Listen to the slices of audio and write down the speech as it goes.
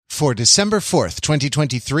for December 4th,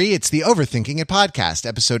 2023. It's the Overthinking It podcast,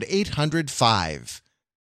 episode 805.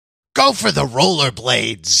 Go for the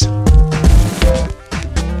rollerblades!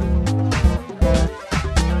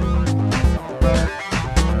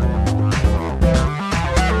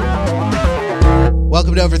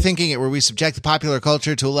 Welcome to Overthinking It, where we subject the popular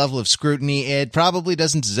culture to a level of scrutiny it probably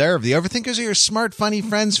doesn't deserve. The Overthinkers are your smart, funny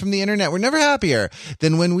friends from the internet. We're never happier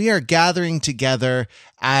than when we are gathering together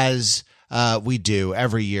as we do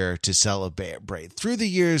every year to celebrate. Through the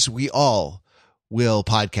years, we all will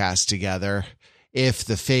podcast together. If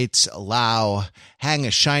the fates allow, hang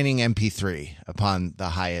a shining MP3 upon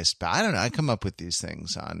the highest bough. I don't know. I come up with these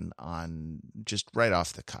things on just right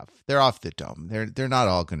off the cuff. They're off the dome. They're not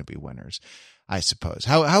all going to be winners, I suppose.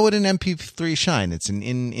 How would an MP3 shine? It's an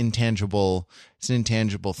intangible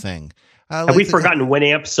thing. Have we forgotten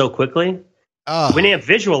Winamp so quickly? Oh. Winamp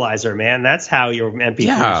Visualizer, man. That's how your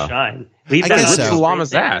MP3 shine. I guess so. Which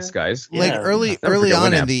llama's ass, guys? Like Yeah. early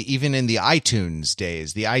on even in the iTunes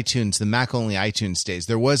days, the Mac only iTunes days,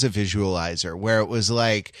 there was a visualizer where it was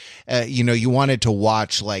like, you wanted to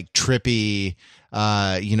watch like trippy,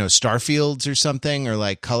 starfields or something, or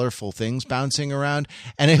like colorful things bouncing around.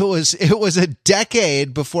 And it was a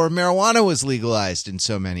decade before marijuana was legalized in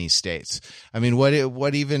so many states. I mean, what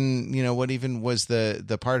even was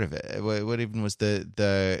the part of it? What even was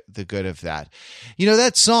the good of that?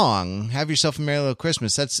 That song, Have Yourself a Merry Little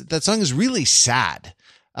Christmas, that song is really sad.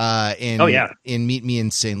 In Meet Me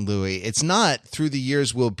in St. Louis. It's not Through the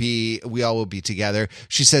Years we all will be together.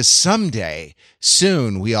 She says someday,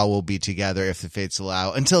 soon, we all will be together if the fates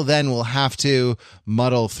allow. Until then, we'll have to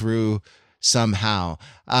muddle through somehow.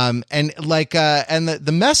 And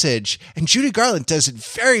the message, and Judy Garland does it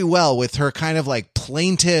very well with her kind of like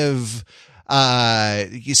plaintive,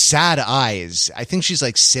 sad eyes. I think she's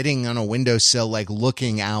like sitting on a windowsill, like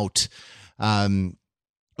looking out,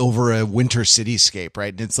 over a winter cityscape,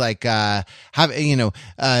 right? And it's like,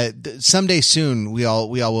 someday soon we all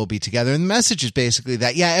will be together. And the message is basically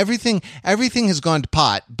that, everything has gone to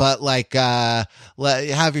pot, but like,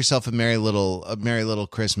 have yourself a merry little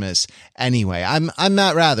Christmas. Anyway, I'm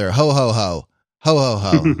Matt Rather. Ho, ho, ho. Ho, ho,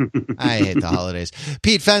 ho. I hate the holidays.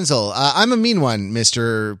 Pete Fenzel. I'm a mean one,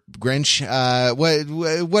 Mr. Grinch.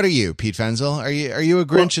 What are you, Pete Fenzel? Are you a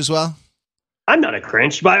Grinch as well? I'm not a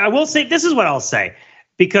Grinch, but I will say, this is what I'll say.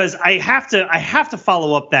 Because I have to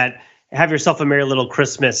follow up that Have Yourself a Merry Little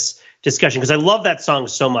Christmas discussion, because I love that song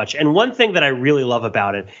so much. And one thing that I really love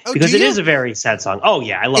about it, because it is a very sad song. Oh,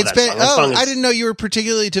 yeah, I love that song. That song I didn't know you were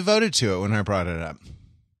particularly devoted to it when I brought it up.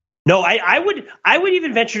 No, I would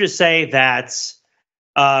even venture to say that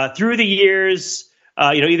through the years,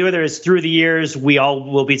 either whether it's Through the Years, we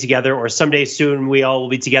all will be together, or someday soon we all will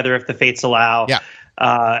be together if the fates allow. Yeah.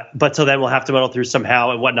 But till then, we'll have to muddle through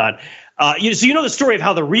somehow and whatnot. So the story of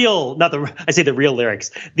how the real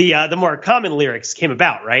lyrics, the more common lyrics came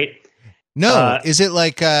about, right? No, is it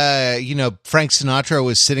like Frank Sinatra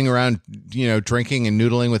was sitting around, drinking and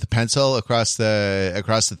noodling with a pencil across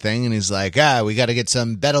the thing, and he's like, we got to get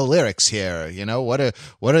some better lyrics here. What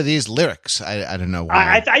are these lyrics? I don't know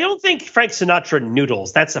why. I don't think Frank Sinatra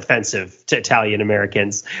noodles. That's offensive to Italian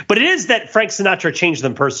Americans. But it is that Frank Sinatra changed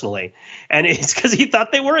them personally, and it's because he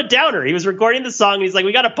thought they were a downer. He was recording the song, and he's like,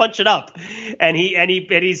 we got to punch it up, and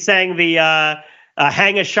he sang the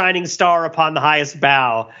hang a shining star upon the highest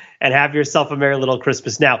bough, and have yourself a merry little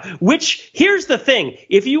Christmas now. Which, here's the thing.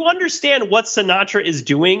 If you understand what Sinatra is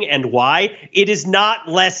doing and why, it is not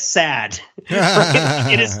less sad. Right?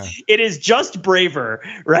 It is just braver,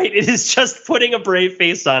 right? It is just putting a brave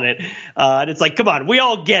face on it. And it's like, come on, we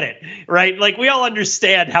all get it, right? Like, we all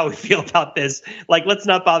understand how we feel about this. Like, let's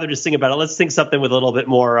not bother to sing about it. Let's think something with a little bit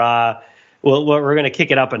more, we're going to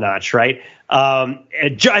kick it up a notch, right?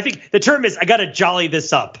 I think the term is, I got to jolly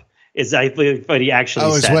this up. Is I believe what he actually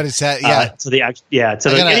said. Oh, is what it said. Yeah.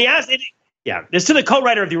 It's to the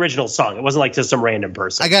co-writer of the original song. It wasn't like to some random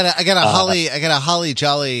person. I gotta holly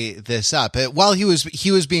jolly this up. While he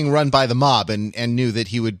was being run by the mob and knew that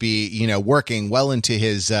he would be, working well into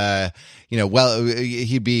his,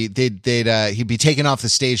 he'd be taken off the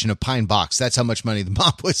stage in a pine box. That's how much money the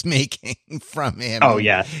mob was making from him. Oh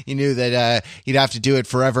yeah. He knew that, he'd have to do it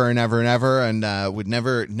forever and ever and ever, and, would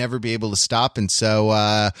never be able to stop. And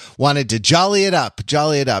so, wanted to jolly it up,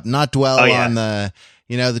 not dwell on the,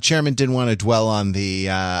 the chairman didn't want to dwell on the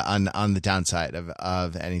on the downside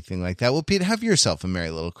of anything like that. Well, Pete, have yourself a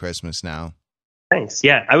merry little Christmas now. Thanks.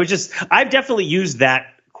 Yeah, I've definitely used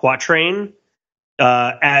that quatrain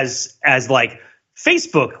as like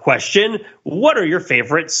Facebook question. What are your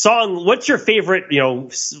favorite song? What's your favorite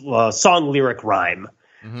song lyric rhyme?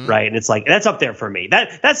 right? And it's like, that's up there for me.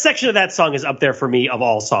 That section of that song is up there for me of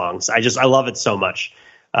all songs. I love it so much.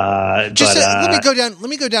 Let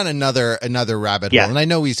me go down another rabbit hole, and I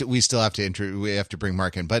know we still have to bring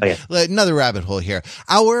Mark in, but another rabbit hole here.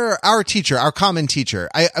 Our teacher, our common teacher.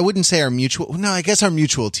 I wouldn't say our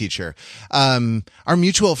mutual teacher. Our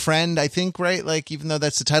mutual friend, I think, right? Like, even though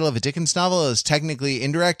that's the title of a Dickens novel, is technically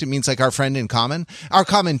indirect. It means like our friend in common. Our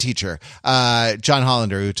common teacher, John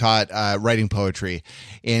Hollander, who taught writing poetry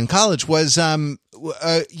in college, was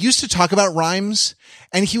used to talk about rhymes.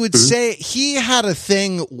 And he would say he had a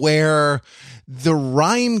thing where the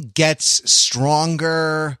rhyme gets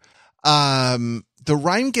stronger. The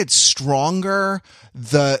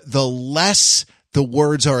less the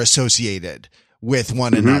words are associated with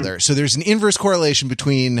one another. So there's an inverse correlation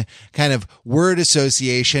between kind of word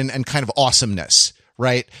association and kind of awesomeness,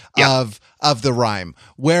 right? Yeah. Of the rhyme.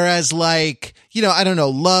 Whereas, like, I don't know,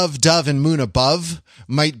 love, dove, and moon above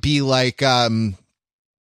might be like, kind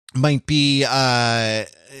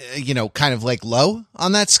of like low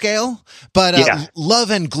on that scale, but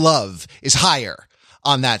love and glove is higher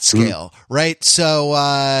on that scale, right? So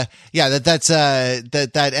that's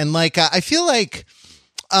and like I feel like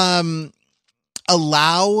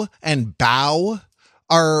allow and bow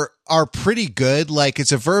are pretty good. Like,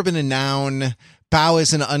 it's a verb and a noun. Bow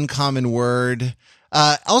is an uncommon word.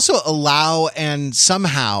 Also allow and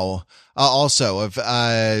somehow also of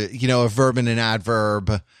a verb and an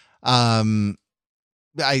adverb. I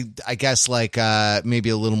guess like maybe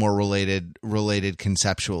a little more related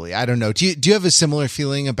conceptually. I don't know. Do you have a similar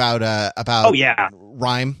feeling about rhyme? Yeah.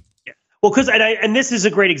 Well, because and this is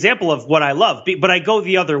a great example of what I love, but I go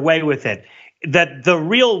the other way with it. That the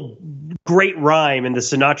real great rhyme in the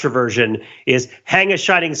Sinatra version is hang a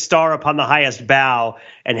shining star upon the highest bough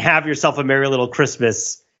and have yourself a merry little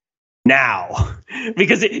Christmas now.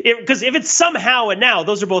 Because if it's somehow and now,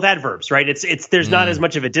 those are both adverbs, right? It's there's not as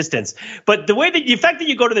much of a distance. But the fact that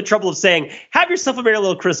you go to the trouble of saying have yourself a merry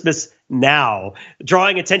little Christmas now,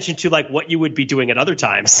 drawing attention to like what you would be doing at other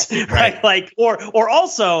times, right? Like or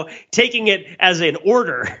also taking it as an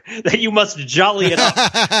order that you must jolly it up,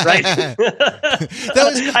 right?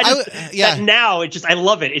 That now, I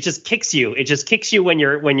love it. It just kicks you. It just kicks you when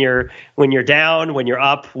you're down, when you're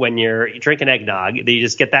up, when you're drinking eggnog. You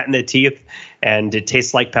just get that in the teeth, and it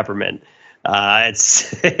tastes like peppermint.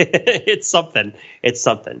 It's something.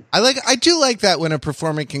 I do like that when a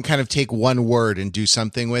performer can kind of take one word and do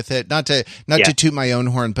something with it. Not to toot my own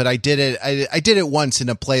horn, but I did it. I did it once in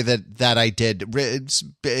a play that I did. It's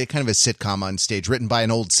kind of a sitcom on stage, written by an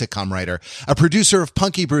old sitcom writer, a producer of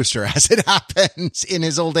Punky Brewster, as it happens in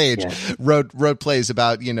his old age. Yeah. Wrote plays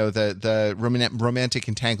about the romantic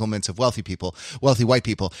entanglements of wealthy white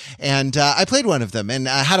people, and I played one of them, and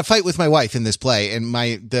I had a fight with my wife in this play, and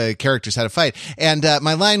the characters had a fight, and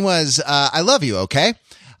my line was I love you, okay,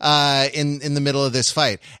 in the middle of this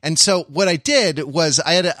fight. And so what I did was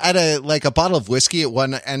I had a bottle of whiskey at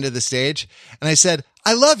one end of the stage, and I said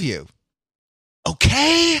I love you,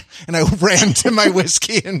 okay, and I ran to my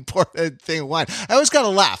whiskey and poured a thing of wine. I always got to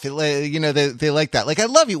laugh. They like that. Like, I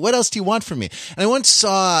love you, what else do you want from me? And I once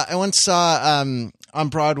saw on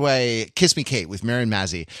Broadway, Kiss Me Kate with Marion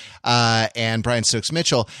Mazzie and Brian Stokes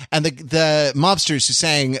Mitchell, and the mobsters who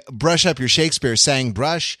sang Brush Up Your Shakespeare sang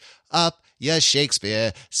Brush Up Your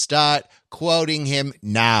Shakespeare, start quoting him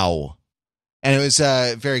now. And it was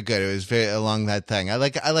very good. It was very along that thing. I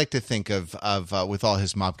like to think of with all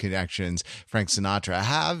his mob connections, Frank Sinatra,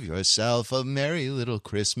 have yourself a merry little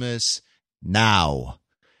Christmas now.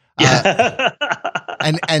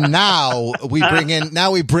 And now we bring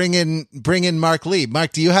in Mark Lee.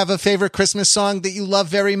 Mark, do you have a favorite Christmas song that you love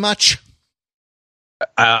very much?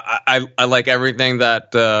 I like everything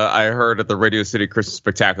that I heard at the Radio City Christmas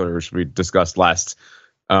Spectacular, which we discussed last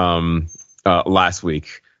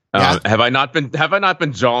week. Yeah. Have I not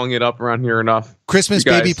been jawing it up around here enough? Christmas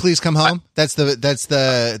Baby, Please Come Home. That's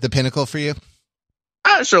the pinnacle for you.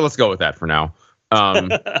 Sure, let's go with that for now.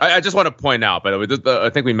 I just want to point out, by the way, I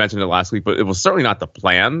think we mentioned it last week, but it was certainly not the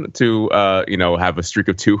plan to have a streak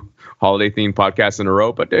of 2 holiday themed podcasts in a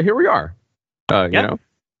row. But here we are. Here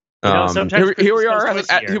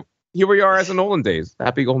we are as in olden days.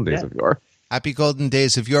 Happy golden days of yore. Happy golden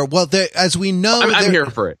days of yore. Well, as we know, I'm here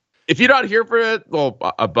for it. If you're not here for it, well,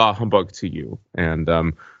 bah humbug to you. And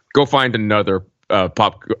go find another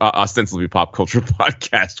ostensibly pop culture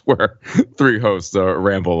podcast where 3 hosts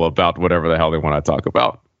ramble about whatever the hell they want to talk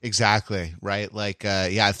about. Exactly. Right. Like,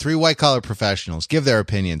 three white collar professionals give their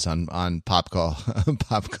opinions on pop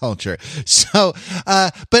culture. So,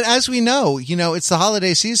 but as we know, it's the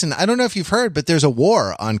holiday season. I don't know if you've heard, but there's a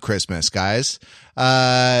war on Christmas, guys.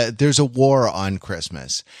 There's a war on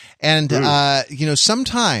Christmas. And,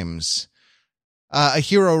 sometimes, a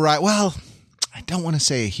hero, well, I don't want to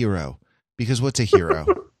say a hero because what's a hero?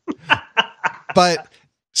 But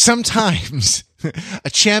sometimes a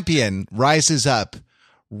champion rises up,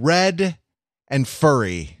 red and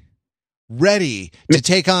furry, ready to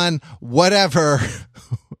take on whatever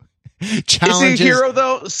challenges. Is he a hero,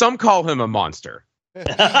 though? Some call him a monster.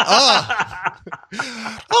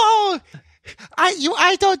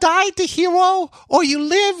 Either die the hero or you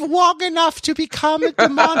live long enough to become the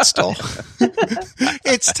monster.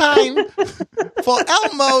 It's time for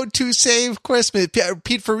Elmo to save Christmas.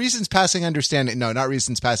 Pete, for reasons passing understanding. No, not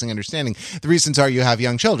reasons passing understanding. The reasons are you have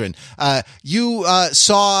young children. You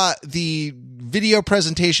saw the video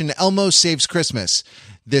presentation Elmo Saves Christmas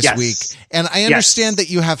this week, and I understand that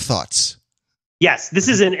you have thoughts. Yes, this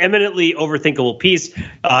is an eminently overthinkable piece.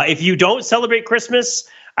 If you don't celebrate Christmas,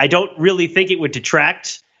 I don't really think it would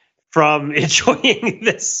detract from enjoying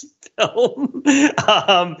this film.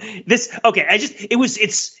 There's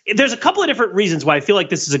a couple of different reasons why I feel like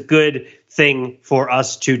this is a good thing for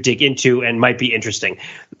us to dig into and might be interesting.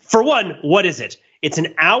 For one, what is it? It's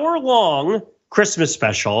an hour-long Christmas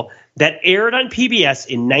special that aired on PBS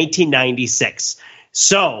in 1996.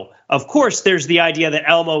 So, of course, there's the idea that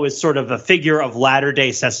Elmo is sort of a figure of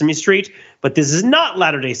latter-day Sesame Street, but this is not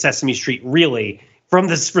latter-day Sesame Street, really, from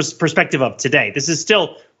this perspective of today. This is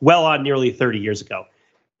still well on nearly 30 years ago.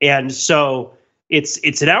 And so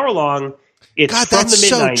it's an hour long. It's God, from that's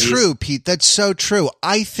the mid-90s. so true, Pete. That's so true.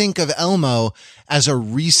 I think of Elmo as a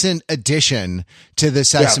recent addition to the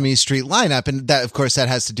Sesame Street lineup. And that, of course, that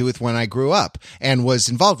has to do with when I grew up and was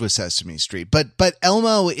involved with Sesame Street. But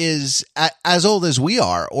Elmo is as old as we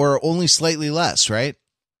are, or only slightly less, right?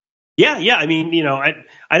 Yeah. I mean,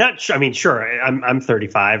 I'm not sure. I mean, sure, I'm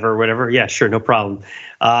 35 or whatever. Yeah, sure, no problem.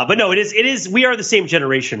 But no, it is. We are the same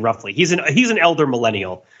generation, roughly. He's an elder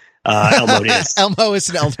millennial. Elmo is. Elmo is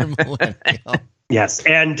an elder millennial. Yes,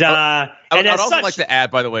 and I'd also like to add,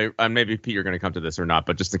 by the way, maybe Pete, you're going to come to this or not,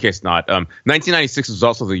 but just in case not, 1996 was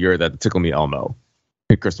also the year that Tickle Me Elmo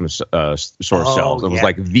hit Christmas store shelves. It was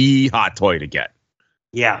like the hot toy to get.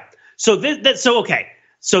 Yeah. So okay.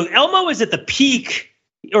 So Elmo is at the peak.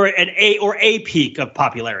 Or a peak of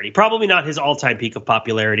popularity, probably not his all-time peak of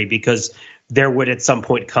popularity, because there would at some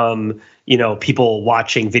point come, people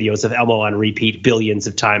watching videos of Elmo on repeat billions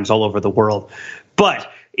of times all over the world. But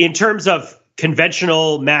in terms of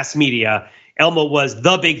conventional mass media, Elmo was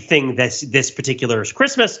the big thing this particular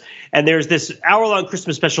Christmas. And there's this hour-long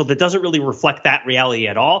Christmas special that doesn't really reflect that reality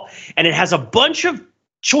at all. And it has a bunch of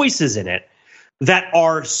choices in it that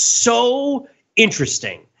are so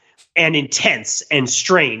interesting and intense and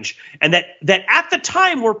strange, and that at the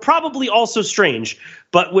time were probably also strange,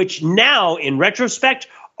 but which now in retrospect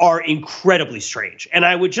are incredibly strange. And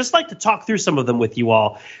I would just like to talk through some of them with you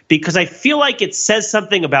all, because I feel like it says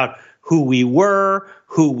something about who we were,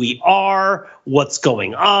 who we are, what's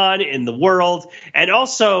going on in the world. And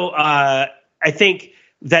also, I think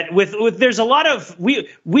that with there's a lot of we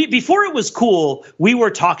before it was cool, we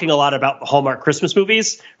were talking a lot about Hallmark Christmas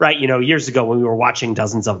movies, right? Years ago when we were watching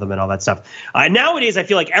dozens of them and all that stuff. Nowadays, I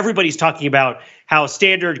feel like everybody's talking about how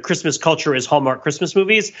standard Christmas culture is Hallmark Christmas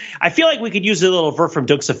movies. I feel like we could use a little Wolfram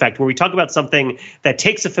Dukes effect where we talk about something that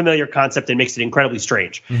takes a familiar concept and makes it incredibly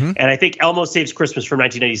strange. Mm-hmm. And I think Elmo Saves Christmas from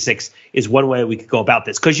 1996 is one way we could go about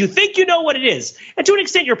this, because you think you know what it is, and to an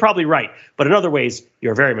extent you're probably right, but in other ways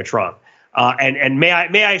you're very much wrong. And may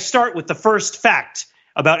I start with the first fact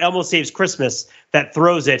about Elmo Saves Christmas that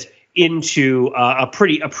throws it into a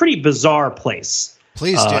pretty bizarre place.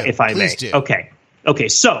 Please do, if I Please may. Do. Okay.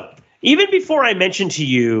 So even before I mention to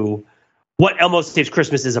you what Elmo Saves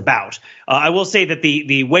Christmas is about, I will say that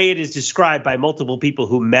the way it is described by multiple people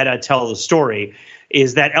who meta tell the story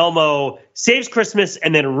is that Elmo saves Christmas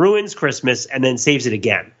and then ruins Christmas and then saves it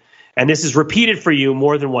again. And this is repeated for you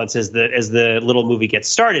more than once as the little movie gets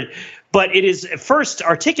started. But it is first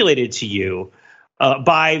articulated to you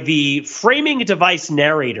by the framing device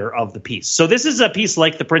narrator of the piece. So this is a piece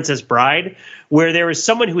like The Princess Bride, where there is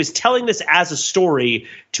someone who is telling this as a story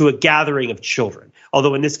to a gathering of children.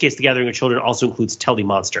 Although in this case, the gathering of children also includes Telly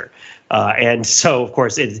Monster. And so, of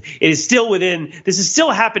course, it is still within – this is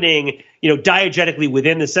still happening, diegetically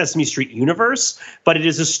within the Sesame Street universe. But it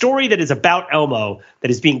is a story that is about Elmo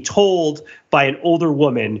that is being told by an older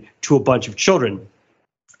woman to a bunch of children.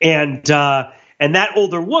 And And that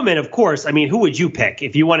older woman, of course, I mean, who would you pick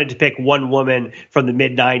if you wanted to pick one woman from the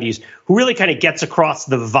mid-90s who really kind of gets across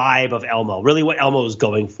the vibe of Elmo, really what Elmo is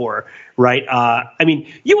going for, right? I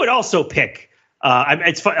mean, you would also pick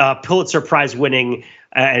it's Pulitzer Prize winning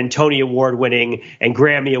and Tony Award winning and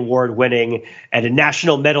Grammy Award winning and a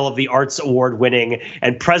National Medal of the Arts Award winning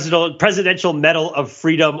and Presidential Medal of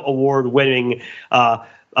Freedom Award winning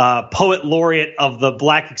poet laureate of the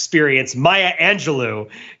Black experience, Maya Angelou,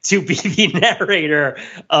 to be the narrator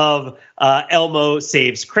of Elmo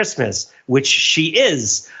Saves Christmas, which she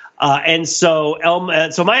is. And so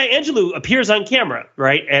Maya Angelou appears on camera,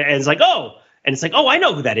 right? And it's like, oh. And it's like, oh, I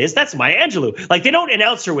know who that is. That's Maya Angelou. Like, they don't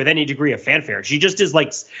announce her with any degree of fanfare. She just is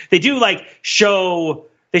like, they show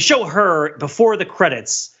her before the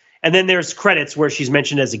credits. And then there's credits where she's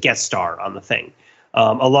mentioned as a guest star on the thing,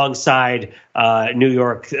 alongside New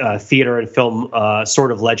York theater and film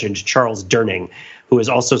sort of legend Charles Durning, who is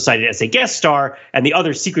also cited as a guest star, and the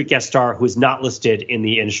other secret guest star who is not listed in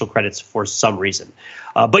the initial credits for some reason.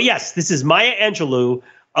 But yes, this is Maya Angelou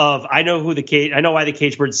of I Know Why the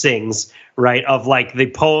Caged Bird Sings, right? Of like the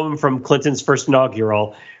poem from Clinton's first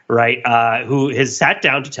inaugural, right? Who has sat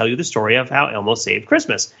down to tell you the story of how Elmo saved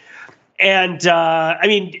Christmas. And I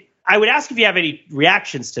mean, I would ask if you have any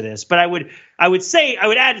reactions to this, but I would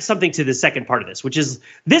add something to the second part of this, which is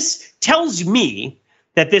this tells me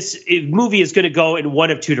that this movie is going to go in one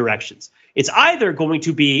of two directions. It's either going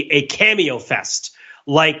to be a cameo fest,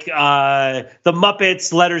 like the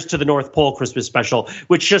Muppets Letters to the North Pole Christmas special,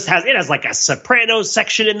 which just has like a Sopranos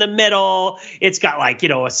section in the middle. It's got like,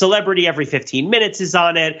 a celebrity every 15 minutes is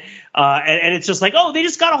on it. And it's just like, oh, they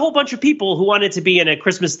just got a whole bunch of people who wanted to be in a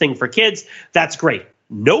Christmas thing for kids. That's great.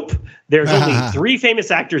 Nope. There's only three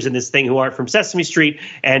famous actors in this thing who are from Sesame Street.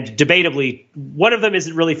 And debatably, one of them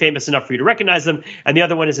isn't really famous enough for you to recognize them. And the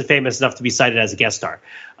other one isn't famous enough to be cited as a guest star.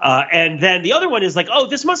 And then the other one is like, oh,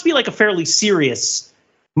 this must be like a fairly serious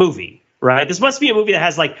movie, right? This must be a movie that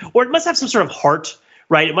has or it must have some sort of heart,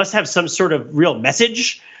 right? It must have some sort of real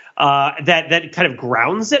message that kind of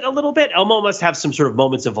grounds it a little bit. Elmo must have some sort of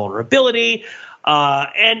moments of vulnerability.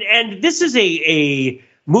 And this is a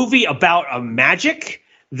movie about a magic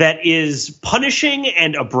that is punishing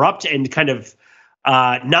and abrupt and kind of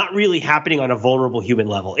not really happening on a vulnerable human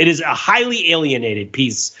level. It is a highly alienated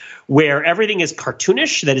piece where everything is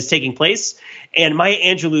cartoonish that is taking place, and Maya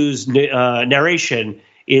Angelou's narration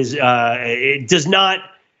is it does not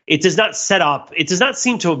set up. It does not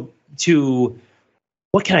seem to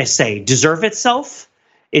what can I say, deserve itself.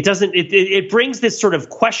 It doesn't. It brings this sort of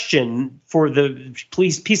question for the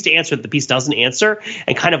piece to answer that the piece doesn't answer,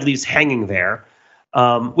 and kind of leaves hanging there.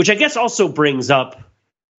 Which I guess also brings up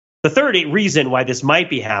the third reason why this might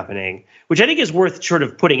be happening, which I think is worth sort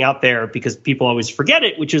of putting out there because people always forget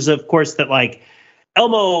it, which is, of course, that like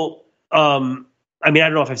Elmo. I mean, I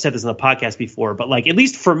don't know if I've said this in the podcast before, but like at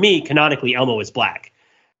least for me, canonically, Elmo is black.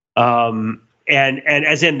 And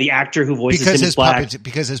as in the actor who voices him is black.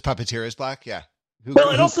 Because his puppeteer is black, yeah.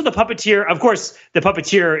 And also the puppeteer, of course, the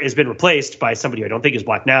puppeteer has been replaced by somebody who I don't think is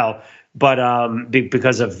black now, but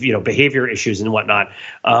because of behavior issues and whatnot.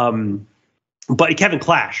 But Kevin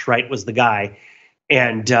Clash, right, was the guy,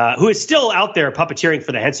 and who is still out there puppeteering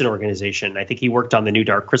for the Henson Organization. I think he worked on the new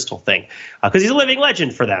Dark Crystal thing because he's a living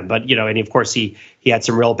legend for them. But and of course he had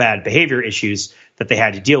some real bad behavior issues that they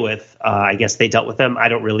had to deal with. I guess they dealt with them. I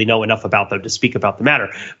don't really know enough about them to speak about the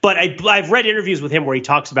matter. But I've read interviews with him where he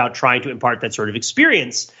talks about trying to impart that sort of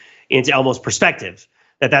experience into Elmo's perspective.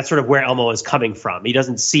 That's sort of where Elmo is coming from. He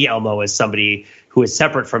doesn't see Elmo as somebody who is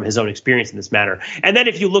separate from his own experience in this matter. And then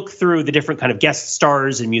if you look through the different kind of guest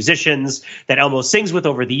stars and musicians that Elmo sings with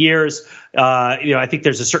over the years, I think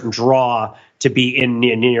there's a certain draw to be in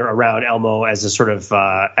near around Elmo as a sort of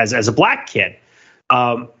as a black kid.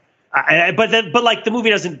 But like the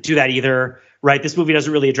movie doesn't do that either, right? This movie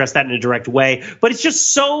doesn't really address that in a direct way. But it's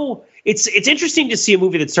just it's interesting to see a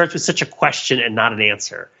movie that starts with such a question and not an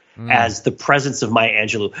answer. As the presence of Maya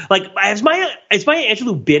Angelou. Like, has Maya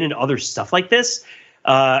Angelou been in other stuff like this?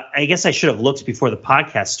 I guess I should have looked before the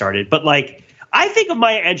podcast started. But, like, I think of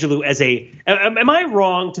Maya Angelou as am I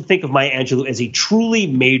wrong to think of Maya Angelou as a truly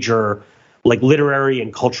major, like, literary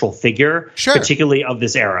and cultural figure, sure, particularly of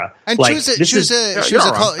this era? And like, she was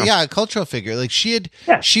a cultural figure. Like she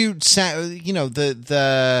sang,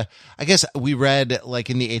 I guess we read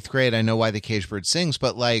like in the 8th grade, I Know Why the Caged Bird Sings,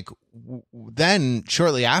 but like then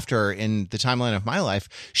shortly after in the timeline of my life,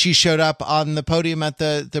 she showed up on the podium at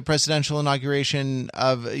the presidential inauguration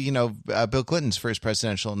of, Bill Clinton's first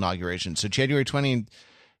presidential inauguration. So January 20th,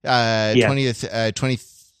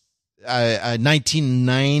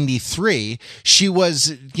 1993, she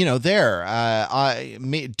was, there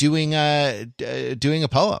doing a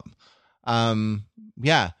poem.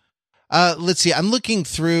 Let's see. I'm looking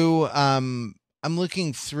through Maya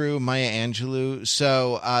Angelou.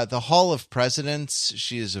 So the Hall of Presidents,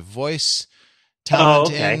 she is a voice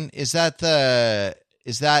talent in. That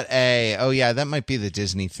might be the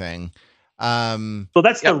Disney thing. So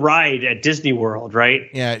that's the ride at Disney World, right?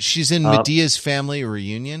 Yeah, she's in Medea's Family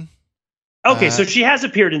Reunion. Okay, so she has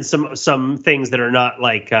appeared in some things that are not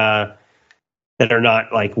like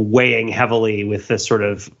weighing heavily with the sort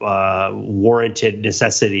of warranted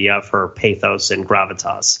necessity of her pathos and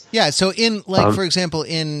gravitas. Yeah, so for example,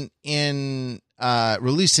 in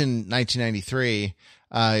released in 1993,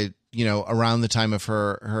 around the time of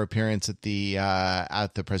her appearance at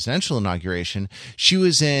the presidential inauguration, she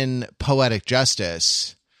was in Poetic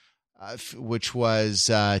Justice, which was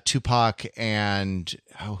Tupac and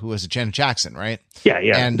who was it? Janet Jackson, right? Yeah,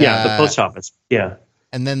 and the Post Office, yeah.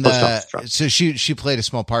 And then so she played a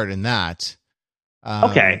small part in that.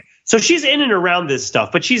 Okay, so she's in and around this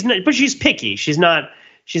stuff, but she's picky. She's not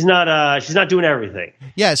doing everything.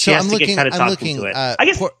 Yeah, so I'm looking. I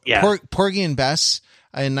guess Porgy and Bess.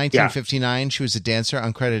 In 1959, she was a dancer,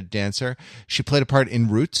 uncredited dancer. She played a part in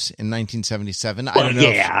Roots in 1977.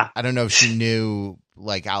 I don't know if she knew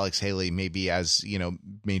like Alex Haley maybe as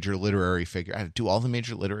major literary figure. Do all the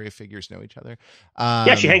major literary figures know each other?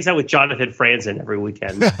 She hangs out with Jonathan Franzen every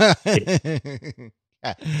weekend. They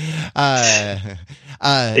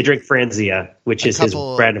drink Franzia, which is his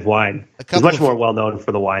brand of wine. He's much more well known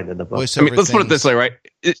for the wine than the book. I mean, let's put it this way, right?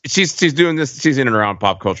 She's doing this. She's in and around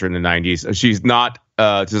pop culture in the 90s. She's not. She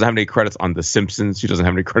doesn't have any credits on The Simpsons. She doesn't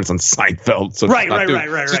have any credits on Seinfeld. So right.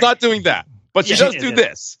 She's not doing that, but she does do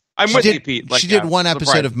this. I'm with you, Pete. She did one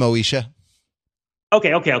episode of Moesha.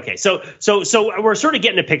 Okay. So we're sort of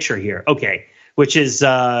getting a picture here. Okay, which is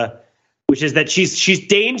that she's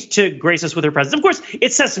deigned to grace us with her presence. Of course,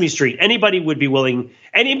 it's Sesame Street. Anybody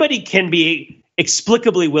can be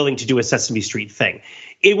explicably willing to do a Sesame Street thing.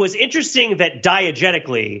 It was interesting that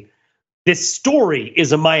diegetically, this story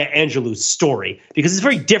is a Maya Angelou story because it's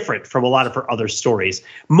very different from a lot of her other stories,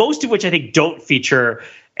 most of which I think don't feature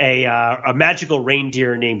a magical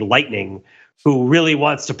reindeer named Lightning who really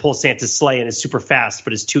wants to pull Santa's sleigh and is super fast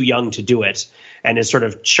but is too young to do it and is sort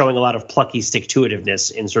of showing a lot of plucky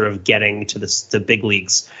stick-to-itiveness in sort of getting to the big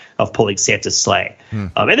leagues of pulling Santa's sleigh.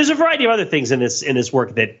 And there's a variety of other things in this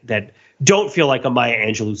work that don't feel like a Maya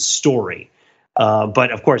Angelou story.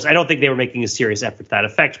 But of course, I don't think they were making a serious effort to that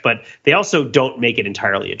effect, but they also don't make it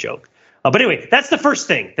entirely a joke. But anyway, that's the first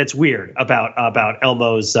thing that's weird about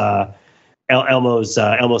Elmo's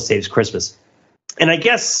Elmo Saves Christmas. And I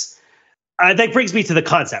guess that brings me to the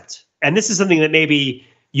concept. And this is something that maybe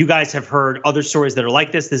you guys have heard other stories that are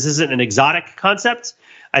like this. This isn't an exotic concept.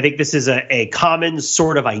 I think this is a common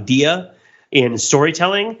sort of idea in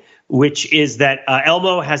storytelling, which is that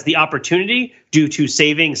Elmo has the opportunity, due to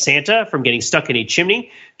saving Santa from getting stuck in a chimney,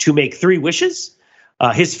 to make 3 wishes.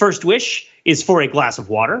 His first wish is for a glass of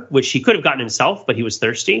water, which he could have gotten himself, but he was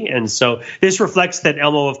thirsty. And so this reflects that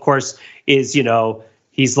Elmo, of course, is,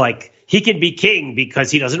 he's like, he can be king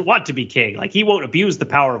because he doesn't want to be king. Like, he won't abuse the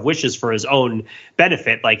power of wishes for his own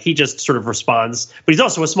benefit. Like, he just sort of responds, but he's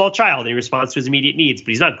also a small child and he responds to his immediate needs, but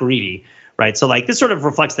he's not greedy, right? So like, this sort of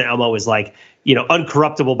reflects that Elmo is like,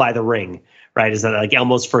 uncorruptible by the ring, right? Is that like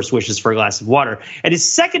Elmo's first wish is for a glass of water. And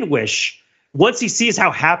his second wish, once he sees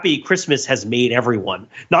how happy Christmas has made everyone,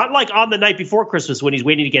 not like on the night before Christmas when he's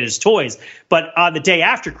waiting to get his toys, but on the day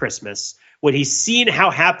after Christmas, when he's seen how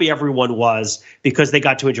happy everyone was because they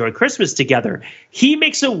got to enjoy Christmas together, he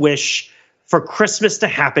makes a wish for Christmas to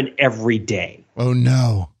happen every day. Oh,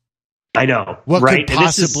 no. I know. What right?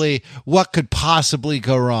 could possibly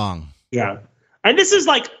go wrong? Yeah. And this is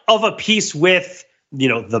like of a piece with,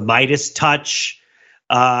 the Midas touch.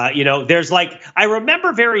 There's like, I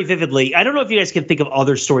remember very vividly, I don't know if you guys can think of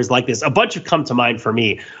other stories like this. A bunch have come to mind for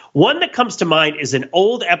me. One that comes to mind is an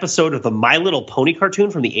old episode of the My Little Pony cartoon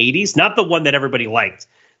from the 80s, not the one that everybody liked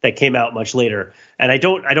that came out much later. And I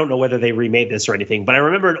don't know whether they remade this or anything, but I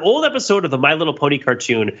remember an old episode of the My Little Pony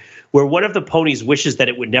cartoon where one of the ponies wishes that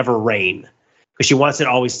it would never rain because she wants it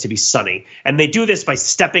always to be sunny. And they do this by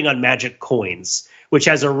stepping on magic coins, which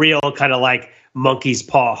has a real kind of like monkey's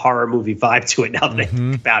paw horror movie vibe to it now that I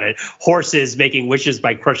think about it. Horses making wishes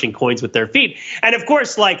by crushing coins with their feet. And of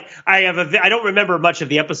course, like I don't remember much of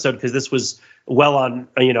the episode because this was well on,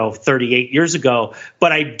 38 years ago,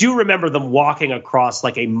 but I do remember them walking across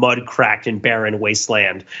like a mud cracked and barren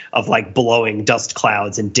wasteland of like blowing dust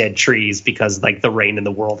clouds and dead trees because like the rain in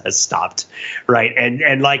the world has stopped. Right.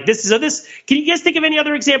 And like this, can you guys think of any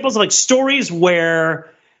other examples of like stories where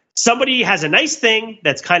somebody has a nice thing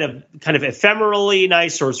that's kind of ephemerally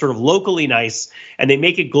nice or sort of locally nice, and they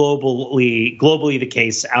make it globally the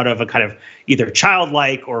case out of a kind of either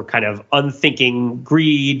childlike or kind of unthinking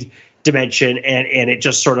greed dimension, and it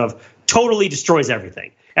just sort of totally destroys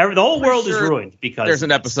everything. The whole world is ruined because there's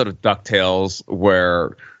an episode of DuckTales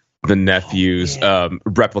where the nephews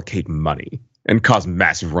replicate money and cause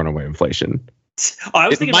massive runaway inflation.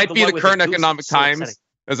 It might be the current economic times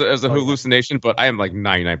as a hallucination, but I am like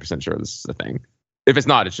 99% sure this is a thing. If it's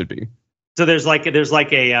not, it should be. So there's like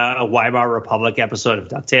a Weimar Republic episode of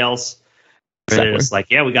DuckTales. Exactly. And it's like,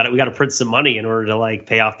 yeah, we got to print some money in order to like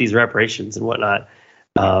pay off these reparations and whatnot.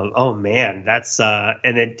 Oh man, that's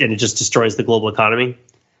and it just destroys the global economy.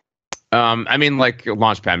 I mean, like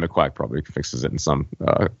Launchpad McQuack probably fixes it in some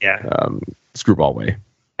screwball way.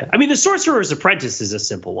 I mean, the Sorcerer's Apprentice is a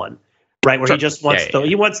simple one. Right, where he just wants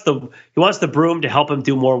he wants the broom to help him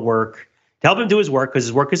do more work, to help him do his work because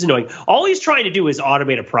his work is annoying. All he's trying to do is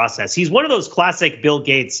automate a process. He's one of those classic Bill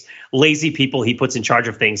Gates lazy people he puts in charge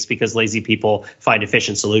of things because lazy people find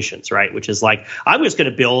efficient solutions, right? Which is like, I'm just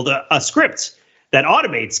going to build a script that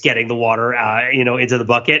automates getting the water into the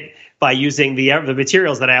bucket by using the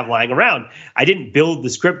materials that I have lying around. I didn't build the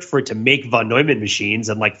script for it to make von Neumann machines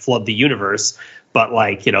and like flood the universe, but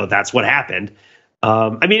like, that's what happened.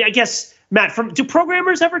 I mean, I guess, Matt, do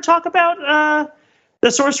programmers ever talk about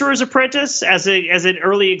the Sorcerer's Apprentice as an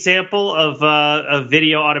early example of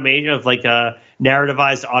video automation, of like a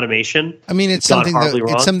narrativized automation? I mean, it's something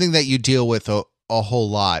that you deal with a whole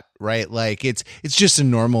lot, right? Like it's just a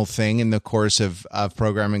normal thing in the course of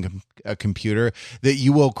programming a computer that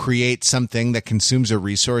you will create something that consumes a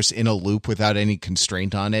resource in a loop without any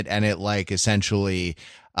constraint on it, and it like essentially.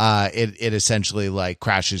 It essentially like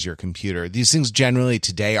crashes your computer. These things generally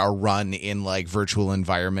today are run in like virtual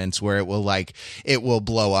environments where it will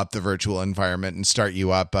blow up the virtual environment and start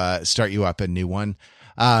you up a new one.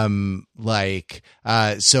 So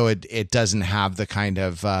it doesn't have the kind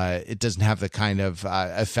of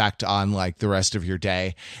effect on like the rest of your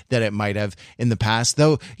day that it might have in the past.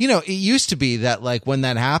 Though, it used to be that like when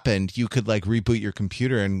that happened, you could like reboot your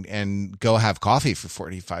computer and go have coffee for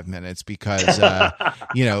 45 minutes because,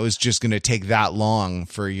 it was just going to take that long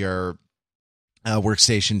for your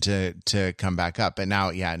workstation to come back up. But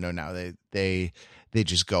now, now they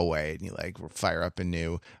just go away and you like fire up a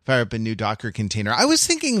new Docker container. I was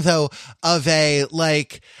thinking though of I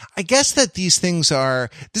guess that these things are,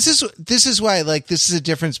 this is why like this is a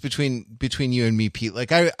difference between you and me, Pete.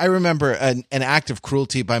 Like I remember an act of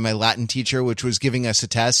cruelty by my Latin teacher, which was giving us a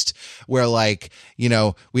test where like,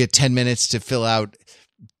 we had 10 minutes to fill out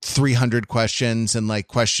 300 questions, and like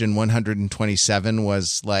question 127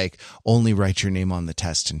 was like, only write your name on the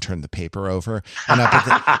test and turn the paper over. And up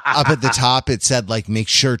at the top, it said like, make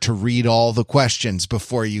sure to read all the questions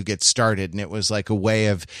before you get started. And it was like a way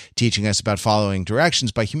of teaching us about following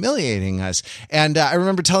directions by humiliating us. And I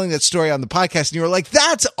remember telling that story on the podcast and you were like,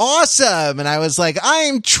 that's awesome. And I was like,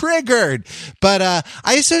 I'm triggered. But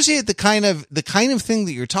I associate the kind of thing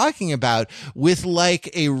that you're talking about with like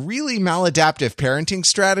a really maladaptive parenting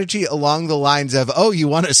strategy along the lines of, oh, you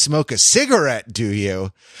want to smoke a cigarette, do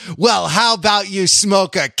you? Well, how about you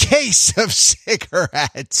smoke a case of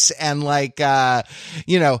cigarettes and like, and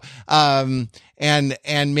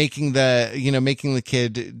making the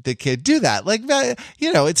kid do that. Like,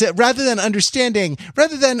 it's rather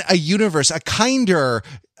than a universe, a kinder,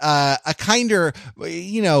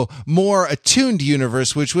 more attuned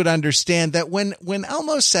universe, which would understand that when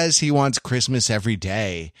Elmo says he wants Christmas every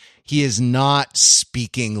day, he is not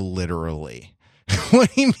speaking literally.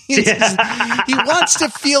 What he means is he wants to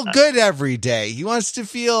feel good every day. He wants to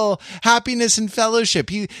feel happiness and fellowship.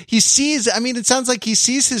 He sees, it sounds like he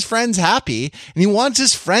sees his friends happy and he wants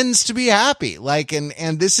his friends to be happy. Like,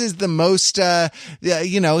 and this is the most, how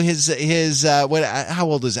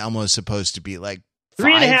old is Elmo supposed to be? Like,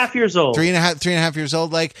 3.5 years old. 3.5 years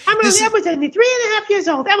old. Like, I'm only 3.5 years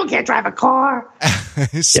old. Emma can't drive a car.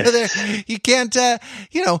 So there, you can't,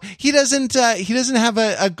 he doesn't have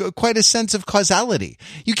a quite a sense of causality.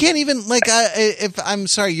 You can't even if I'm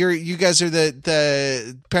sorry, you guys are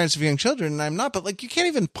the parents of young children and I'm not, but you can't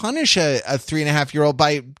even punish a 3.5-year-old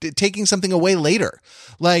by taking something away later.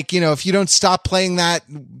 If you don't stop playing that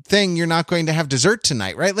thing, you're not going to have dessert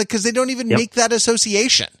tonight, right? Cause they don't even make that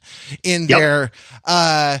association in their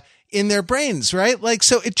brains, right?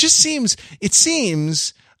 So it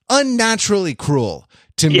seems unnaturally cruel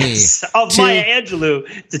to me. Yes, of Maya Angelou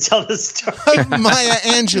to tell the story. Of Maya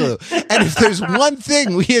Angelou. And if there's one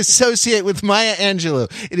thing we associate with Maya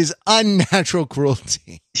Angelou, it is unnatural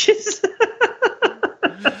cruelty.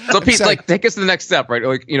 So Pete, take us to the next step,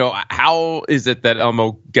 right? How is it that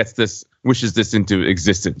Elmo wishes this into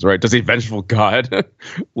existence, right? Does a vengeful God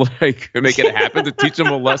make it happen to teach him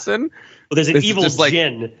a lesson? Well, there's an evil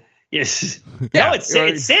djinn. Yes. Yeah, no,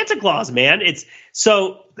 it's Santa Claus, man. It's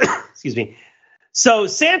so excuse me. So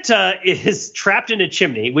Santa is trapped in a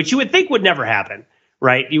chimney, which you would think would never happen,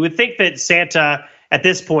 right? You would think that Santa at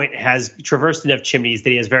this point has traversed enough chimneys that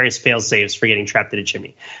he has various fail-safes for getting trapped in a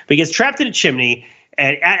chimney. But he gets trapped in a chimney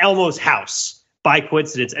at Elmo's house by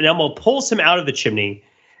coincidence, and Elmo pulls him out of the chimney.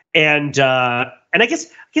 And I guess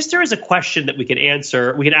there is a question that we could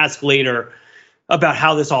answer. We could ask later about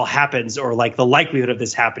how this all happens, or the likelihood of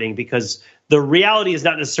this happening, because the reality is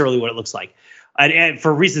not necessarily what it looks like, and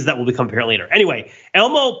for reasons that will become apparent later. Anyway,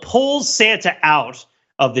 Elmo pulls Santa out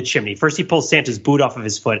of the chimney. First, he pulls Santa's boot off of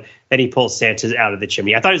his foot. Then he pulls Santa out of the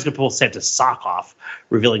chimney. I thought he was going to pull Santa's sock off,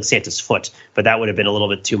 revealing Santa's foot, but that would have been a little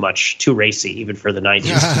bit too much, too racy, even for the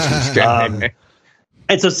 90s.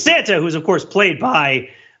 And so Santa, who's of course played by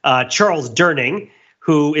Charles Durning,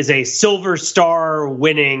 who is a Silver Star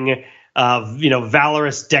winning,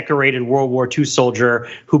 valorous, decorated World War II soldier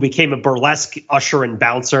who became a burlesque usher and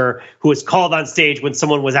bouncer, who was called on stage when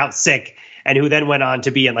someone was out sick, and who then went on to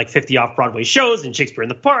be in 50 off-Broadway shows and Shakespeare in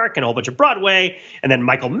the Park and a whole bunch of Broadway, and then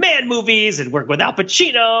Michael Mann movies, and worked with Al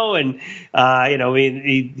Pacino, and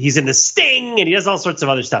he's in The Sting, and he does all sorts of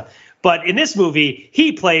other stuff. But in this movie,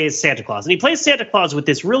 he plays Santa Claus, and he plays Santa Claus with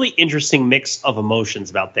this really interesting mix of emotions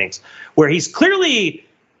about things, where he's clearly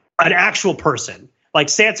an actual person.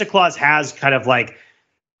 Santa Claus has kind of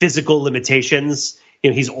physical limitations.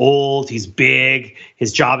 He's old, he's big,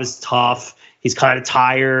 his job is tough, he's kind of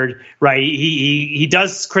tired, right? He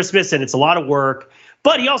does Christmas and it's a lot of work,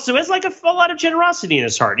 but he also has a lot of generosity in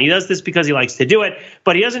his heart. And he does this because he likes to do it,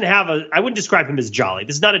 but he doesn't have I wouldn't describe him as jolly.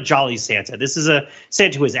 This is not a jolly Santa. This is a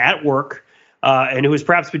Santa who is at work and who has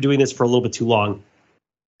perhaps been doing this for a little bit too long,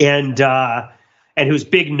 and whose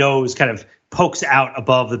big nose kind of pokes out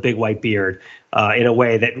above the big white beard in a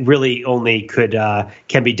way that really only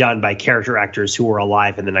can be done by character actors who were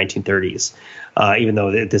alive in the 1930s, even though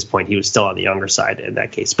at this point he was still on the younger side in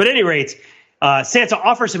that case. But at any rate, Santa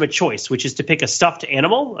offers him a choice, which is to pick a stuffed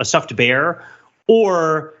animal, a stuffed bear,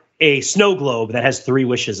 or a snow globe that has 3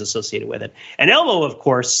 wishes associated with it. And Elmo, of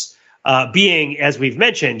course, being, as we've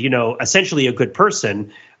mentioned, essentially a good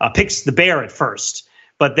person, picks the bear at first,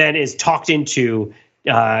 but then is talked into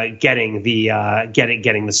getting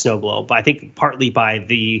the snow globe. I think partly by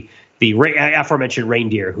the aforementioned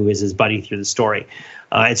reindeer, who is his buddy through the story.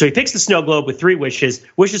 And so he picks the snow globe with 3 wishes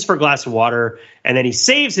for a glass of water, and then he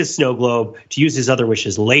saves his snow globe to use his other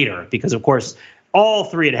wishes later, because of course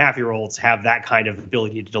all 3.5-year-olds have that kind of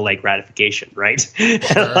ability to delay gratification, right?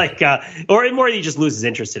 Sure. Or more, he just loses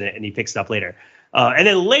interest in it and he picks it up later. And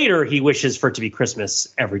then later he wishes for it to be Christmas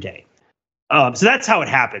every day. So that's how it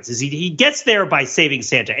happens. Is he gets there by saving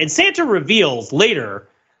Santa, and Santa reveals later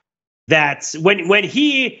that when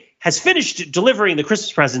he has finished delivering the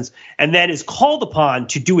Christmas presents and then is called upon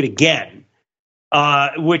to do it again,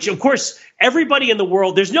 which of course everybody in the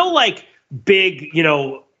world, there's no big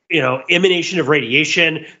emanation of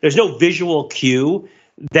radiation. There's no visual cue.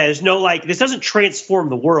 There's no this doesn't transform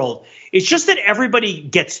the world. It's just that everybody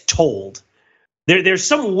gets told. There's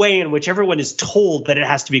some way in which everyone is told that it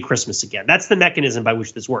has to be Christmas again. That's the mechanism by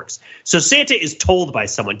which this works. So Santa is told by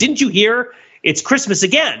someone, didn't you hear? It's Christmas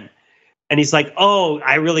again. And he's like, oh,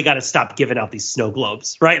 I really got to stop giving out these snow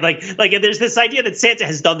globes, right? There's this idea that Santa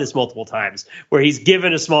has done this multiple times, where he's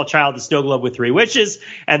given a small child the snow globe with 3 wishes,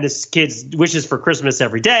 and this kid's wishes for Christmas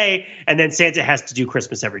every day, and then Santa has to do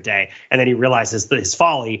Christmas every day, and then he realizes his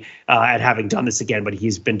folly at having done this again, but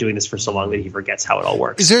he's been doing this for so long that he forgets how it all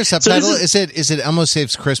works. Is there a subtitle? Is it Elmo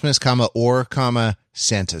Saves Christmas,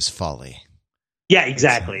 Santa's Folly? Yeah,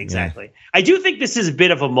 exactly. Yeah. I do think this is a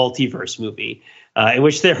bit of a multiverse movie. In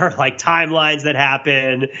which there are timelines that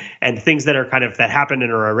happen and things that are that happen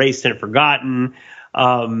and are erased and forgotten.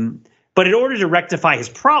 But in order to rectify his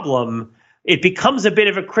problem, it becomes a bit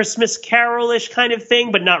of a Christmas Carol-ish kind of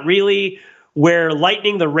thing, but not really, where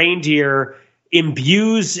Lightning the reindeer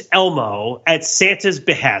imbues Elmo at Santa's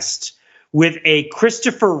behest with a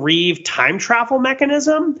Christopher Reeve time travel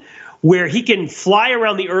mechanism where he can fly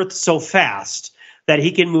around the earth so fast that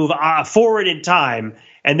he can move forward in time.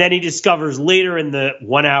 And then he discovers later in the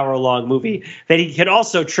 1 hour long movie that he can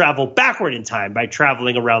also travel backward in time by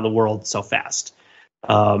traveling around the world so fast.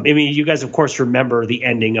 I mean, you guys, of course, remember the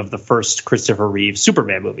ending of the first Christopher Reeve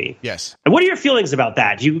Superman movie. Yes. And what are your feelings about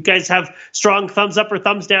that? Do you guys have strong thumbs up or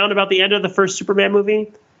thumbs down about the end of the first Superman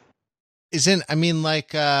movie? It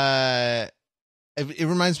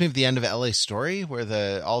reminds me of the end of LA Story,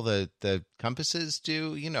 where all the compasses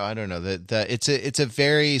do, I don't know, it's a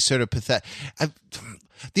very sort of pathetic.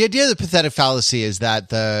 The idea of the pathetic fallacy is that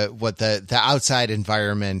the outside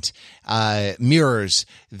environment mirrors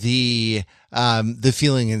the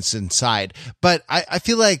feeling is inside. But I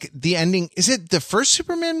feel like the ending, is it the first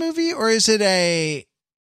Superman movie, or is it the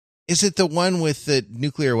one with the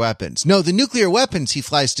nuclear weapons? No, the nuclear weapons, he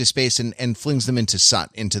flies to space and flings them into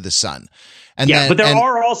the sun. And but there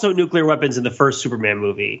are also nuclear weapons in the first Superman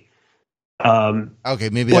movie. Okay,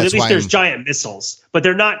 maybe that's at least why there's giant missiles, but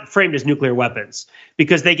they're not framed as nuclear weapons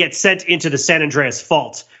because they get sent into the San Andreas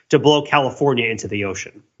Fault to blow California into the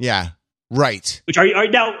ocean. Yeah, right. Which are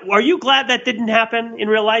you glad that didn't happen in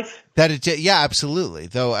real life? Yeah, absolutely.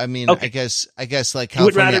 Though, I mean, okay. I guess like California, you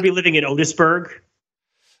would rather be living in Otisburg.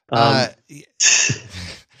 I'm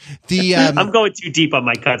going too deep on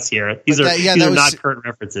my cuts here. These are not current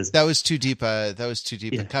references. That was too deep. A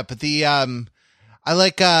cut. But I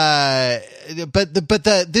like,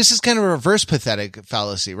 this is kind of a reverse pathetic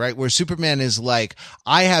fallacy, right? Where Superman is like,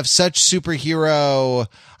 I have such superhero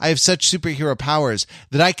powers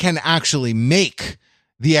that I can actually make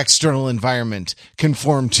the external environment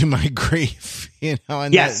conform to my grief,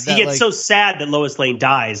 And yes, he gets so sad that Lois Lane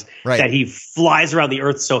dies that he flies around the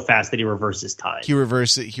earth so fast that he reverses time. He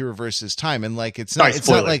reverses time, and like it's not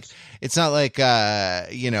like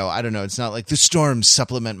I don't know. It's not like the storms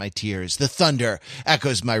supplement my tears, the thunder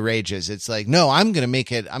echoes my rages. It's like, no, I'm gonna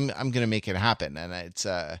make it. I'm gonna make it happen, and it's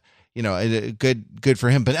good for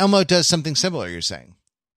him. But Elmo does something similar. You're saying?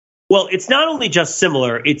 Well, it's not only just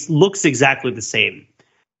similar; it looks exactly the same.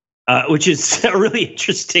 Which is a really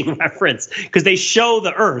interesting reference because they show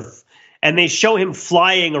the Earth and they show him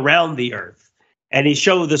flying around the Earth, and he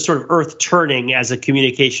show the sort of Earth turning as a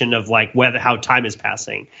communication of like how time is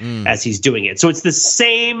passing as he's doing it. So it's the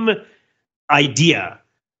same idea.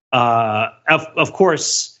 Of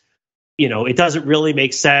course, it doesn't really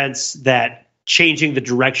make sense that changing the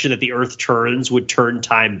direction that the Earth turns would turn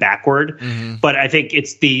time backward. Mm-hmm. But I think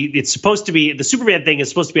it's supposed to be, the Superman thing is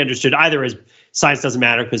supposed to be understood either as science doesn't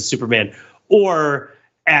matter because Superman, or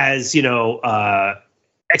as,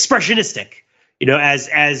 expressionistic,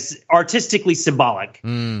 as artistically symbolic,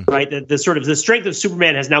 right? The sort of the strength of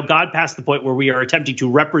Superman has now gone past the point where we are attempting to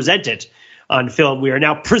represent it on film. We are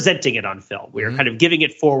now presenting it on film. We are kind of giving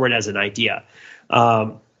it forward as an idea.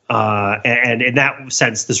 And in that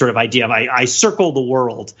sense, the sort of idea of I circle the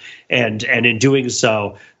world, and in doing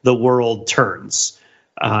so, the world turns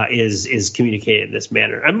is communicated in this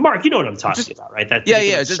manner. And Mark, you know what I'm talking about, right?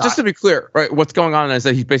 Just to be clear, right? What's going on is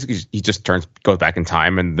that he just goes back in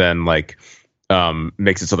time and then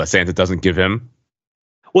makes it so that Santa doesn't give him.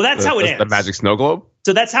 Well, that's how it ends. The magic snow globe.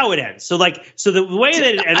 So that's how it ends. So the way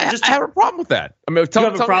that it ends, I have a problem with that. I mean,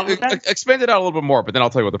 expand it out a little bit more, but then I'll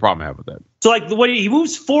tell you what the problem I have with that. So when he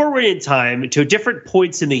moves forward in time to different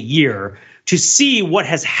points in the year to see what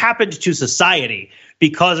has happened to society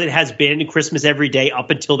because it has been Christmas every day up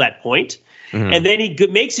until that point. Mm-hmm. And then he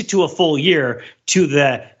makes it to a full year to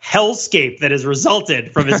the hellscape that has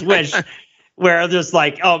resulted from his wish. Where there's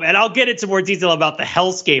and I'll get into more detail about the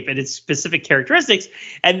hellscape and its specific characteristics.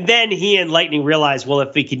 And then he and Lightning realize, well,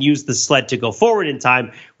 if we can use the sled to go forward in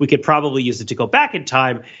time, we could probably use it to go back in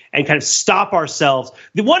time and kind of stop ourselves.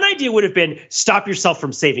 The one idea would have been stop yourself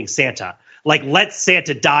from saving Santa. Let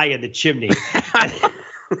Santa die in the chimney.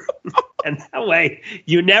 And that way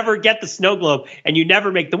you never get the snow globe and you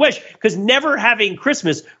never make the wish, because never having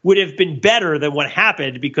Christmas would have been better than what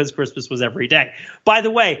happened because Christmas was every day. By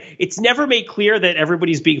the way, it's never made clear that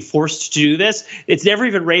everybody's being forced to do this. It's never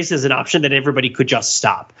even raised as an option that everybody could just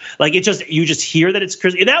stop. You just hear that it's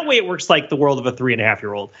Christmas. In that way, it works like the world of a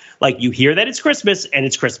 3.5-year-old. You hear that it's Christmas and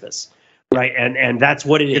it's Christmas, right? And that's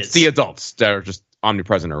what it is. It's the adults that are just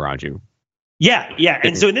omnipresent around you. Yeah.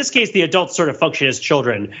 And so in this case, the adults sort of function as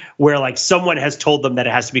children where someone has told them that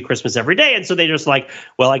it has to be Christmas every day. And so they just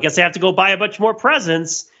well, I guess I have to go buy a bunch more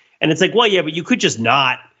presents. And it's well, yeah, but you could just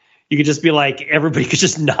not. You could just be like, everybody could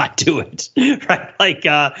just not do it, right? Like,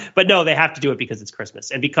 but no, they have to do it because it's Christmas,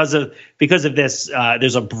 and because of this,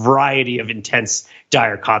 there's a variety of intense,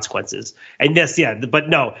 dire consequences. And this, but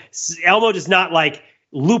no, Elmo does not like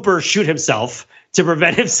Looper shoot himself to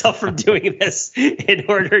prevent himself from doing this in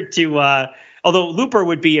order to. Although Looper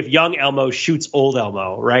would be if young Elmo shoots old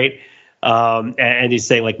Elmo, right? And he's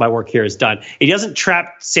saying like, my work here is done. He doesn't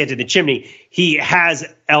trap Santa in the chimney. He has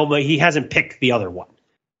Elmo. He hasn't picked the other one.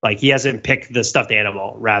 Like he hasn't picked the stuffed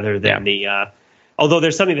animal rather than although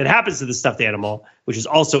there's something that happens to the stuffed animal, which is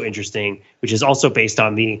also interesting, which is also based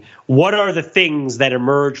on what are the things that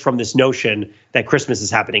emerge from this notion that Christmas is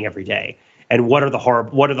happening every day, and what are the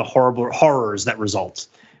horrible horrors that result,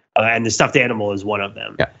 and the stuffed animal is one of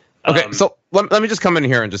them. Yeah. Okay, so let me just come in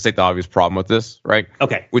here and just state the obvious problem with this, right?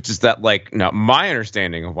 Okay. Which is that, like, now my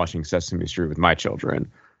understanding of watching Sesame Street with my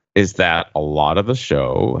children is that a lot of the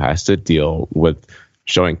show has to deal with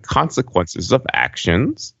showing consequences of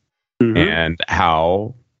actions and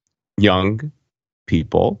how young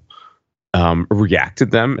people react to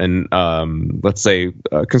them in, let's say,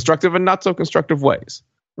 constructive and not so constructive ways,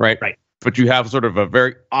 right? Right. But you have sort of a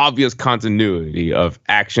very obvious continuity of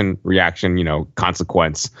action, reaction,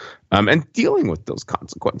 consequence, and dealing with those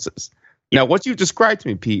consequences. Now, what you described to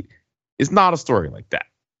me, Pete, is not a story like that,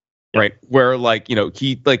 right? Where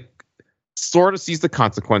he sort of sees the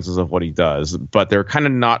consequences of what he does, but they're kind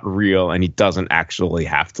of not real, and he doesn't actually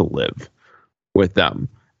have to live with them.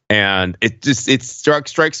 And it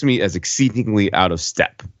strikes me as exceedingly out of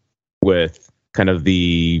step with kind of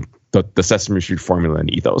the Sesame Street formula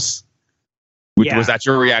and ethos. Was that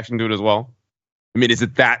your reaction to it as well? I mean, is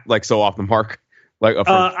it that so off the mark?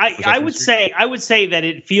 I would say that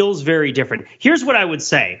it feels very different. Here's what I would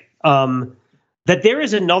say: that there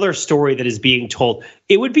is another story that is being told.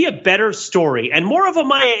 It would be a better story and more of a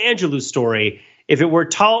Maya Angelou story if it were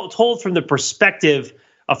told from the perspective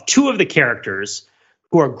of two of the characters,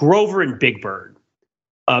 who are Grover and Big Bird,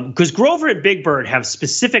 because Grover and Big Bird have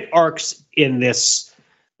specific arcs in this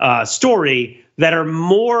story that are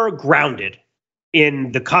more grounded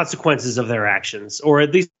in the consequences of their actions, or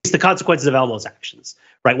at least the consequences of Elmo's actions,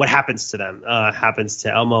 right? What happens to them happens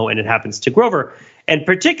to Elmo, and it happens to Grover. And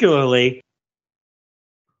particularly,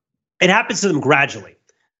 it happens to them gradually,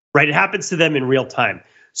 right? It happens to them in real time.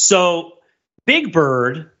 So Big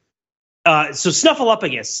Bird, so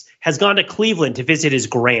Snuffleupagus has gone to Cleveland to visit his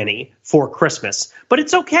granny for Christmas, but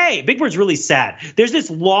it's okay. Big Bird's really sad. There's this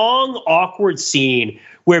long, awkward scene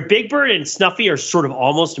where Big Bird and Snuffy are sort of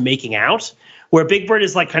almost making out, where Big Bird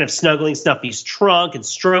is like kind of snuggling Snuffy's trunk and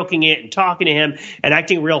stroking it and talking to him and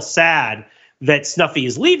acting real sad that Snuffy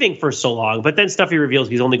is leaving for so long. But then Snuffy reveals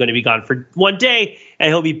he's only going to be gone for one day, and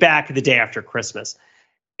he'll be back the day after Christmas.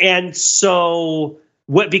 And so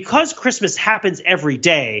because Christmas happens every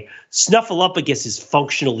day, Snuffleupagus is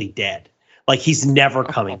functionally dead. Like, he's never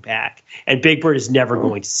coming back, and Big Bird is never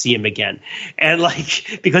going to see him again. And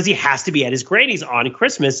because he has to be at his granny's on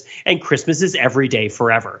Christmas, and Christmas is every day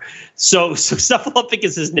forever. So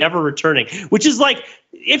Snuffleupagus is never returning, which is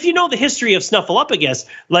if you know the history of Snuffleupagus,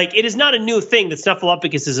 it is not a new thing that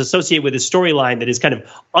Snuffleupagus is associated with a storyline that is kind of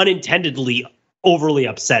unintendedly overly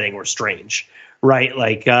upsetting or strange, right?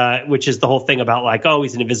 Which is the whole thing about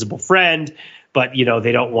he's an invisible friend. But,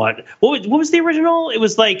 they don't want... What was the original? It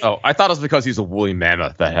was I thought it was because he's a woolly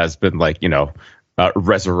mammoth that has been,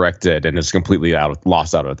 resurrected and is completely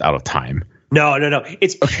lost out of time. No.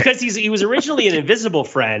 It's because he was originally an invisible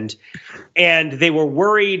friend, and they were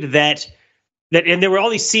worried that and there were all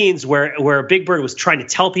these scenes where Big Bird was trying to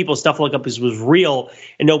tell people Snuffleupagus was real,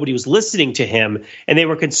 and nobody was listening to him, and they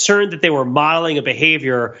were concerned that they were modeling a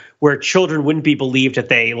behavior where children wouldn't be believed if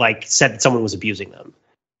they, said that someone was abusing them.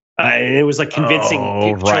 And it was convincing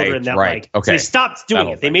children that okay. So they stopped doing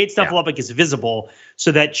it. They made Snuffleupagus visible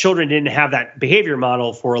so that children didn't have that behavior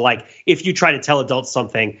model for if you try to tell adults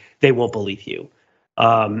something, they won't believe you.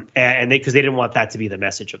 Because they didn't want that to be the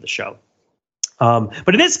message of the show.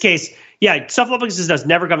 But in this case, Snuffleupagus is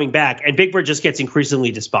never coming back, and Big Bird just gets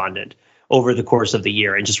increasingly despondent over the course of the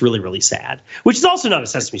year and just really, really sad, which is also not a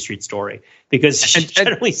Sesame Street story because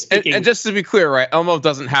generally speaking. And just to be clear, right, Elmo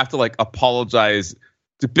doesn't have to apologize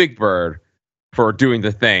to Big Bird for doing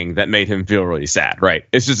the thing that made him feel really sad, right?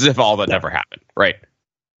 It's just as if all that never happened, right?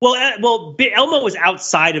 Well, Elmo was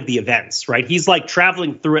outside of the events, right? He's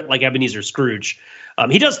traveling through it like Ebenezer Scrooge.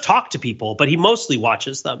 He does talk to people, but he mostly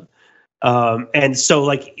watches them. And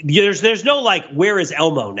so there's no where is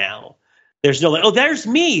Elmo now? There's no there's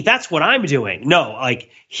me. That's what I'm doing. No,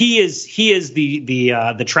 he is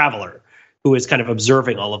the traveler who is kind of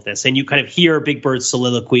observing all of this. And you kind of hear Big Bird's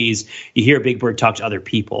soliloquies. You hear Big Bird talk to other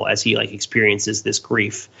people as he experiences this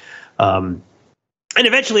grief. And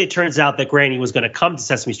eventually it turns out that Granny was going to come to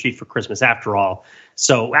Sesame Street for Christmas after all.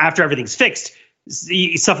 So after everything's fixed,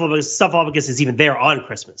 Snuffleupagus is even there on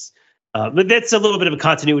Christmas. But that's a little bit of a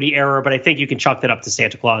continuity error, but I think you can chalk that up to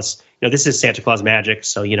Santa Claus. This is Santa Claus magic.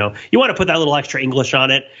 So, you want to put that little extra English on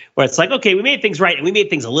it where it's like, okay, we made things right and we made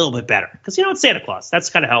things a little bit better because, it's Santa Claus. That's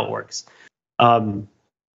kind of how it works.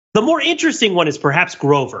 The more interesting one is perhaps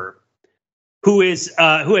Grover, who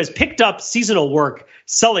has picked up seasonal work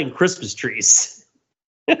selling Christmas trees.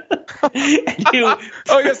 He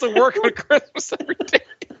has to work on Christmas every day.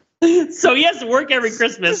 So he has to work every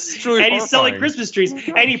Christmas, and he's selling Christmas trees,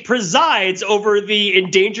 and he presides over the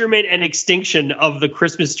endangerment and extinction of the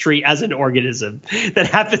Christmas tree as an organism that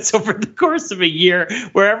happens over the course of a year,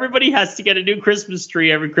 where everybody has to get a new Christmas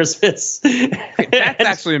tree every Christmas. That's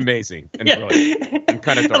actually amazing, and and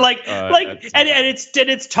kind of dark. And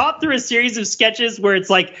it's taught through a series of sketches where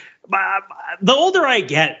it's like. The older I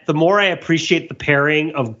get, the more I appreciate the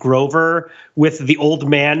pairing of Grover with the old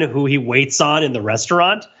man who he waits on in the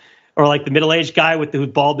restaurant, or like the middle-aged guy with the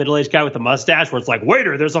bald middle-aged guy with the mustache, where it's like,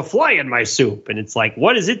 waiter, there's a fly in my soup, and it's like,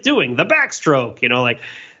 what is it doing? The backstroke, like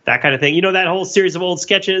that kind of thing. That whole series of old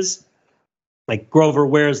sketches, like Grover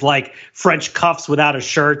wears like French cuffs without a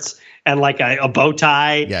shirt and like a bow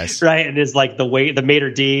tie, yes, right, and is like the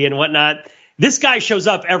maitre d' and whatnot. This guy shows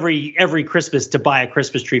up every Christmas to buy a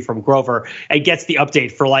Christmas tree from Grover and gets the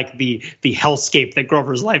update for like the hellscape that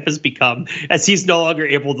Grover's life has become as he's no longer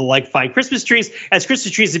able to find Christmas trees, as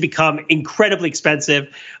Christmas trees have become incredibly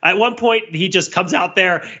expensive. At one point, he just comes out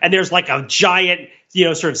there and there's like a giant,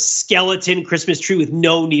 sort of skeleton Christmas tree with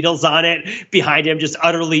no needles on it behind him, just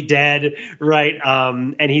utterly dead, right?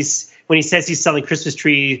 And when he says he's selling Christmas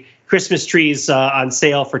trees on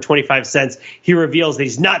sale for 25 cents, he reveals that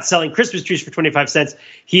he's not selling Christmas trees for 25 cents.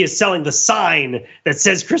 He is selling the sign that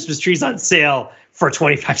says Christmas trees on sale for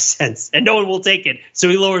 25 cents, and no one will take it. So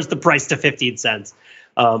he lowers the price to 15 cents.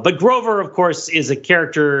 But Grover, of course, is a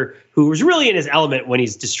character who is really in his element when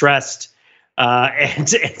he's distressed. And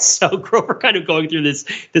so Grover kind of going through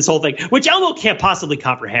this whole thing, which Elmo can't possibly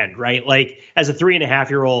comprehend, right? Like as a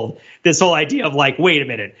 3.5-year-old, this whole idea of like, wait a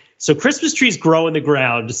minute. So Christmas trees grow in the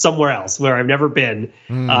ground somewhere else where I've never been.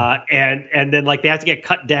 And then like they have to get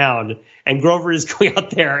cut down. And Grover is going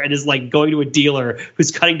out there and is like going to a dealer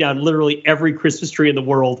who's cutting down literally every Christmas tree in the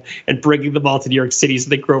world and bringing them all to New York City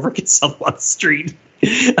so that Grover can sell them on the street.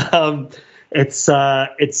 It's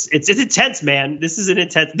intense, man. This is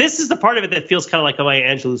the part of it that feels kind of like a Maya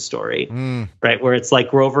Angelou story, right? Where it's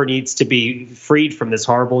like Grover needs to be freed from this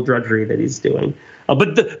horrible drudgery that he's doing.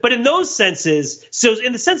 But in those senses, so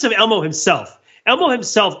in the sense of Elmo himself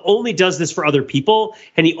only does this for other people,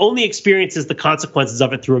 and he only experiences the consequences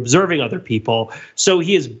of it through observing other people. So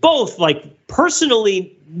he is both like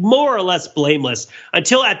personally more or less blameless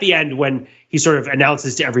until at the end when he sort of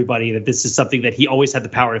announces to everybody that this is something that he always had the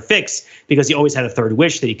power to fix because he always had a third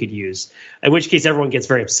wish that he could use, in which case everyone gets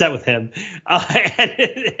very upset with him.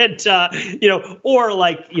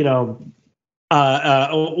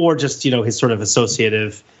 Or just, his sort of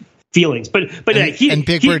associative feelings. But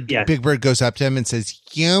Big Bird goes up to him and says,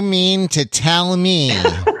 "You mean to tell me?"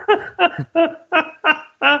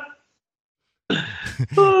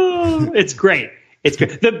 It's great. It's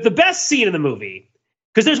great. The best scene in the movie,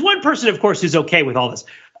 because there's one person, of course, who's okay with all this.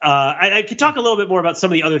 I could talk a little bit more about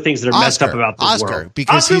some of the other things that are messed up about this world.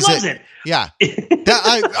 Because Oscar loves it. Yeah.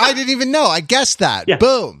 I didn't even know. I guessed that. Yeah.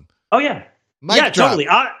 Boom. Oh, yeah. Mic drop. Totally.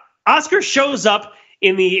 Oscar shows up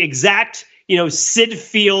in the exact, Sid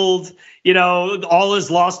Field, all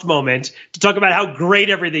is lost moment to talk about how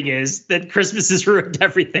great everything is, that Christmas has ruined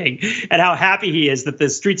everything, and how happy he is that the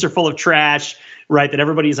streets are full of trash, right? That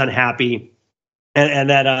everybody's unhappy. And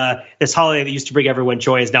that this holiday that used to bring everyone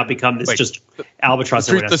joy has now become this just albatross.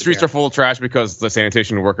 The streets are full of trash because the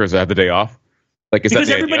sanitation workers have the day off. Like, is because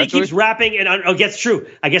that everybody keeps rapping, and yes, true.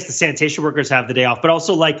 I guess the sanitation workers have the day off, but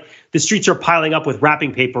also like the streets are piling up with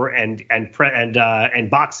wrapping paper and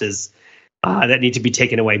boxes that need to be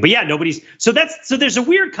taken away. But yeah, so there's a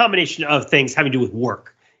weird combination of things having to do with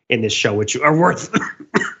work in this show, which are worth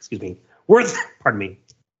pardon me.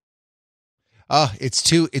 Oh, it's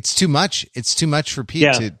too much. It's too much for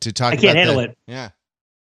Pete to talk about. I can't handle it. Yeah.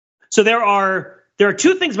 So there are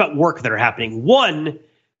two things about work that are happening. One,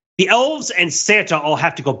 the elves and Santa all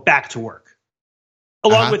have to go back to work,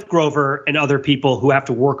 along with Grover and other people who have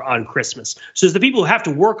to work on Christmas. So there's the people who have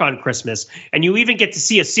to work on Christmas, and you even get to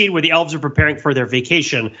see a scene where the elves are preparing for their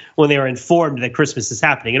vacation when they are informed that Christmas is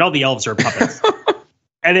happening, and all the elves are puppets.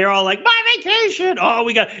 And they're all like, "My vacation! Oh,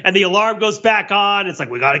 and the alarm goes back on. It's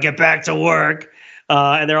like, we got to get back to work."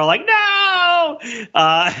 And they're all like, "No!"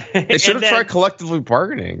 They should have tried collectively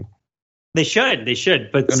bargaining. They should.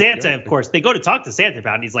 But Santa, of course, they go to talk to Santa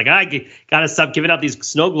about it. And he's like, I gotta stop giving out these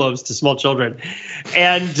snow globes to small children,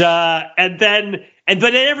 but then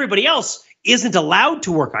everybody else isn't allowed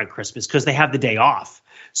to work on Christmas because they have the day off.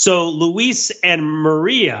 So Luis and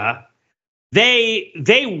Maria, they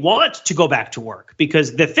want to go back to work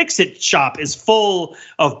because the Fix-It shop is full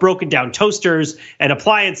of broken down toasters and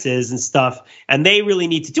appliances and stuff, and they really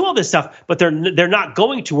need to do all this stuff, but they're not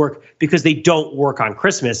going to work because they don't work on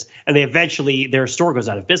Christmas, and their store goes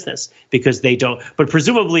out of business because they don't. But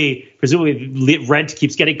presumably rent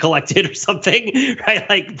keeps getting collected or something,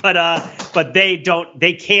 right? But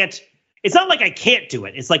they can't. It's not like I can't do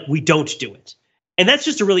it. It's like we don't do it. And that's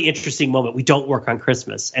just a really interesting moment. We don't work on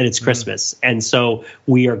Christmas, and it's Christmas, and so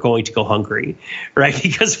we are going to go hungry, right?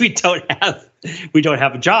 Because we don't have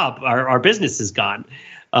a job. Our business is gone.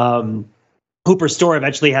 Hooper's store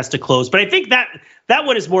eventually has to close, but I think that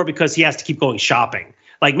one is more because he has to keep going shopping.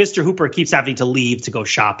 Like Mr. Hooper keeps having to leave to go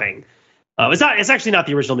shopping. It's actually not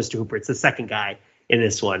the original Mr. Hooper. It's the second guy in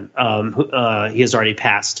this one. He has already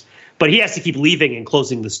passed. But he has to keep leaving and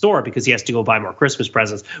closing the store because he has to go buy more Christmas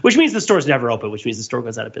presents, which means the store's never open, which means the store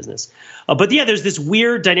goes out of business. But yeah, there's this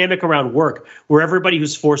weird dynamic around work where everybody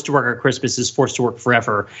who's forced to work on Christmas is forced to work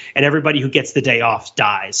forever, and everybody who gets the day off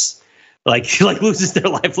dies, like loses their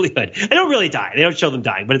livelihood. They don't really die; they don't show them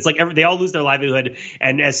dying, but it's like they all lose their livelihood.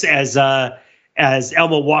 And as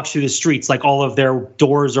Elmo walks through the streets, like all of their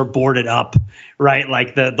doors are boarded up, right?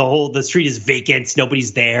 Like the street is vacant,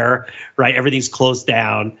 nobody's there, right? Everything's closed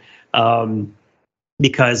down.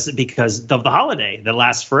 Because of the holiday that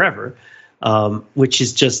lasts forever, which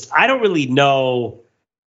is just, I don't really know.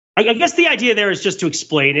 I guess the idea there is just to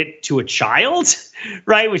explain it to a child,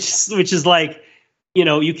 right? Which is like,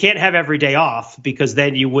 you can't have every day off because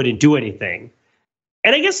then you wouldn't do anything.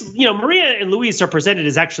 And I guess, Maria and Luis are presented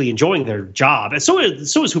as actually enjoying their job. And so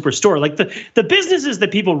is Hooper's store. Like the businesses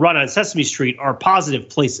that people run on Sesame Street are positive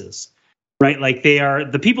places, right? Like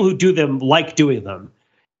the people who do them like doing them.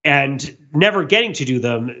 And never getting to do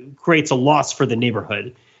them creates a loss for the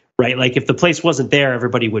neighborhood, right? Like if the place wasn't there,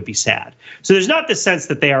 everybody would be sad. So there's not this sense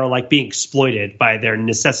that they are like being exploited by their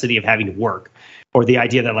necessity of having to work, or the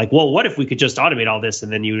idea that like, well, what if we could just automate all this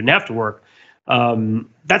and then you didn't have to work?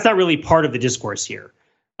 That's not really part of the discourse here.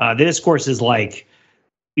 The discourse is like,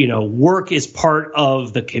 work is part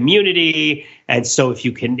of the community. And so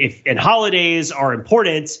and holidays are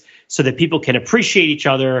important so that people can appreciate each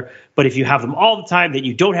other. But if you have them all the time, then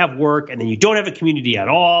you don't have work, and then you don't have a community at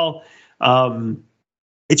all.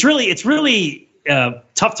 It's really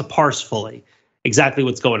tough to parse fully exactly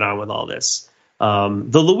what's going on with all this. The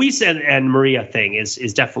Luis and Maria thing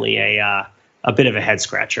is definitely a bit of a head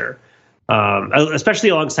scratcher, especially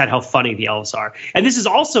alongside how funny the elves are. And this is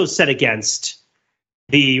also set against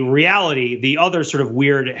the reality, the other sort of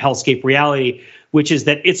weird hellscape reality, which is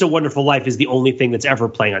that It's a Wonderful Life is the only thing that's ever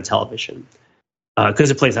playing on television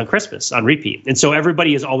because it plays on Christmas on repeat. And so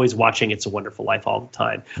everybody is always watching It's a Wonderful Life all the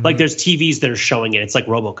time. Mm-hmm. Like there's TVs that are showing it. It's like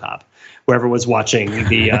RoboCop, where everyone's watching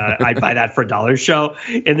the I'd buy that for $1 show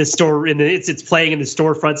in the store. It's playing in the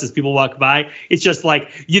storefronts as people walk by. It's just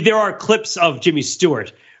like there are clips of Jimmy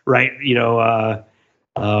Stewart, right?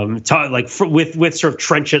 With sort of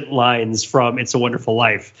trenchant lines from It's a Wonderful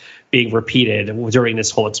Life being repeated during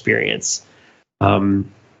this whole experience. I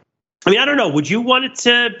don't know. Would you want it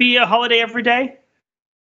to be a holiday every day?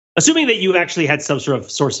 Assuming that you actually had some sort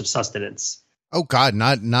of source of sustenance. Oh God,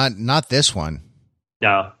 not this one.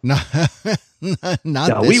 No, not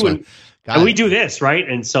this we one. And we do this, right?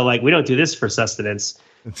 And so like we don't do this for sustenance.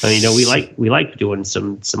 We like doing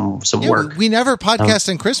some work. We never podcast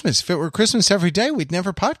on Christmas. If it were Christmas every day, we'd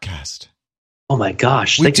never podcast. Oh my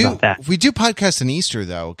gosh! Think about that. We do podcast on Easter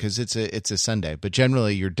though, because it's a Sunday. But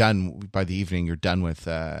generally, you're done by the evening. You're done with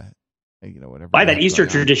whatever. By that Easter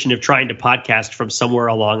tradition of trying to podcast from somewhere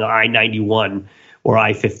along I-91 or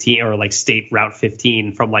I-15 or like State Route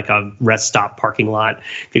 15 from like a rest stop parking lot,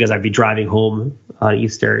 because I'd be driving home on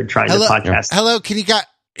Easter and trying to podcast. Hello, can you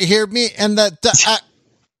hear me? And the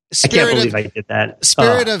I can't believe I did that.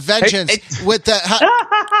 Spirit of vengeance with the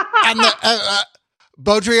and the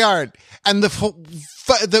Baudrillard. And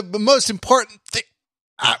the most important thing,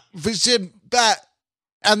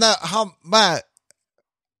 and the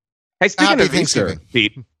hey, speaking of Easter,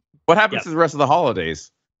 Pete, what happens to the rest of the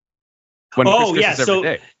holidays?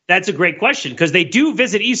 So that's a great question, because they do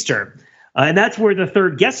visit Easter, and that's where the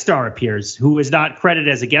third guest star appears, who is not credited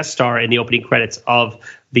as a guest star in the opening credits of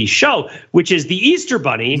the show, which is the Easter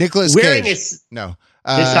Bunny. Nicolas Cage. No.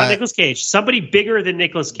 It's not Nicolas Cage. Somebody bigger than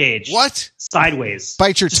Nicolas Cage. What? Sideways.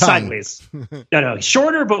 Bite your tongue. Sideways. No.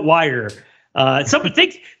 Shorter but wider.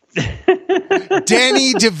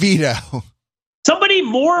 Danny DeVito. Somebody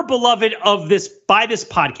more beloved by this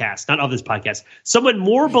podcast, not of this podcast. Someone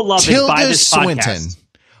more beloved Tilda by this Swinton. podcast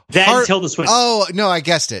than Tilda Swinton. Oh, no, I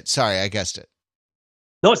guessed it. Sorry, I guessed it.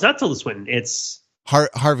 No, it's not Tilda Swinton. It's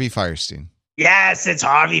Harvey Fierstein. Yes, it's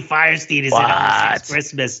Harvey Fierstein is in All Things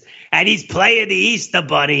Christmas. And he's playing the Easter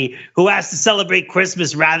Bunny who has to celebrate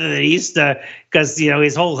Christmas rather than Easter because,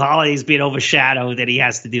 his whole holiday is being overshadowed and he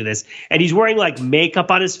has to do this. And he's wearing like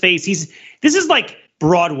makeup on his face. This is like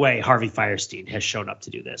Broadway Harvey Fierstein has shown up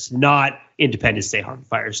to do this, not Independence Day Harvey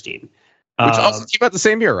Fierstein. Which also came out the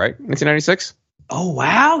same year, right? 1996? Oh,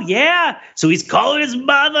 wow. Yeah. So he's calling his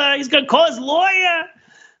mother. He's going to call his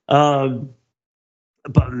lawyer.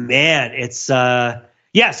 But man, it's so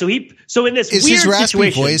in this is weird his raspy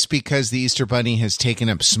situation, voice because the Easter Bunny has taken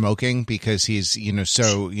up smoking because he's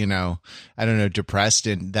so I don't know, depressed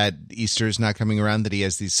and that Easter is not coming around, that he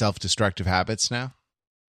has these self-destructive habits now?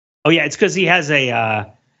 Oh yeah, it's because he has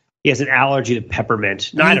an allergy to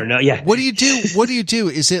peppermint. No, I don't know. Yeah. What do you do?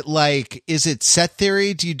 Is it set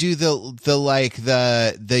theory? Do you do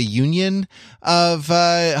the union of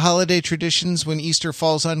holiday traditions when Easter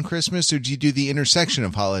falls on Christmas, or do you do the intersection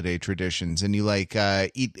of holiday traditions and you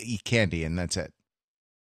eat candy and that's it?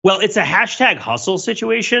 Well, it's a #hustle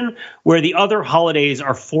situation where the other holidays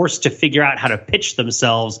are forced to figure out how to pitch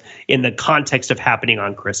themselves in the context of happening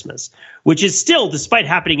on Christmas, which is still, despite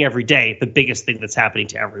happening every day, the biggest thing that's happening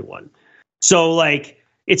to everyone. So,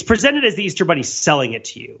 it's presented as the Easter Bunny selling it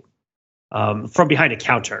to you from behind a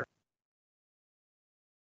counter.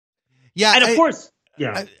 Yeah, and of course.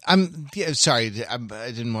 Yeah, sorry. I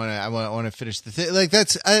didn't want to. I want to finish the thing.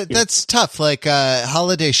 That's tough.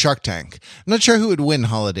 Holiday Shark Tank. I'm not sure who would win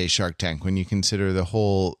Holiday Shark Tank when you consider the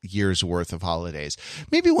whole year's worth of holidays.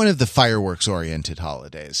 Maybe one of the fireworks oriented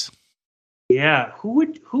holidays. Yeah,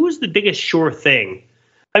 who is the biggest sure thing?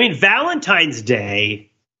 I mean, Valentine's Day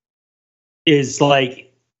is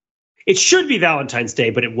it should be Valentine's Day,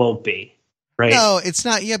 but it won't be. Right? No, it's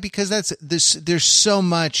not. Yeah, because there's so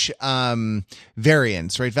much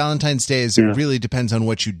variance, right? Valentine's Day it really depends on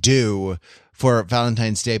what you do for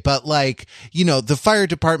Valentine's Day. But the fire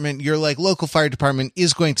department, your local fire department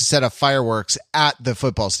is going to set up fireworks at the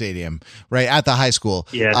football stadium, right? At the high school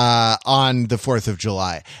on the 4th of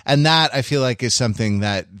July. And that I feel like is something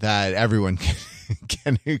that everyone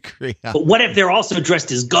can agree on. But what if they're also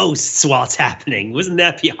dressed as ghosts while it's happening? Wouldn't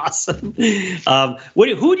that be awesome?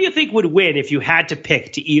 Who do you think would win if you had to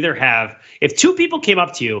pick to either have, if two people came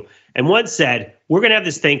up to you and one said, we're going to have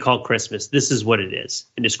this thing called Christmas. This is what it is,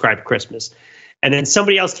 and described Christmas. And then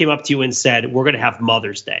somebody else came up to you and said, we're going to have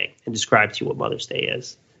Mother's Day, and described to you what Mother's Day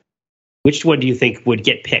is. Which one do you think would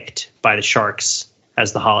get picked by the Sharks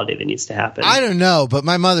as the holiday that needs to happen? I don't know, but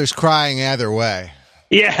my mother's crying either way.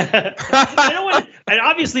 Yeah. And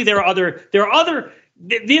obviously there are other,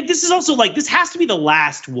 this is also this has to be the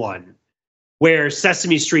last one where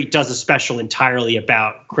Sesame Street does a special entirely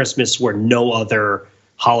about Christmas where no other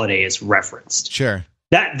holiday is referenced. Sure.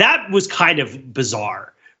 That was kind of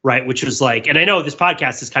bizarre, right? Which was and I know this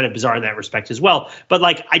podcast is kind of bizarre in that respect as well, but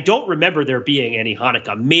I don't remember there being any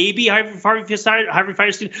Hanukkah. Maybe Harvey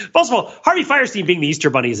Fierstein. First of all, Harvey Fierstein being the Easter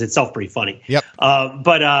Bunny is itself pretty funny. Yep.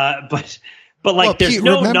 But there's Pete,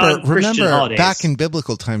 no non-Christian holidays. Back in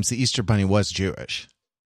biblical times, the Easter Bunny was Jewish.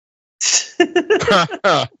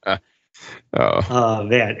 Oh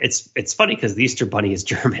man, it's funny because the Easter Bunny is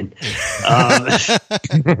German.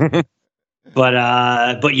 But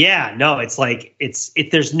yeah, no, it's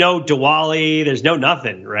there's no Diwali, there's no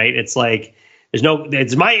nothing, right? It's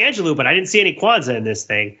it's Maya Angelou, but I didn't see any Kwanzaa in this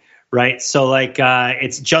thing, right? So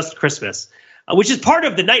it's just Christmas, which is part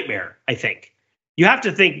of the nightmare, I think. You have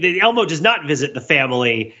to think that Elmo does not visit the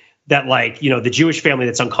family that the Jewish family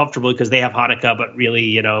that's uncomfortable because they have Hanukkah, but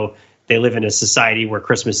really, they live in a society where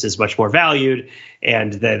Christmas is much more valued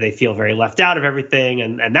and they feel very left out of everything.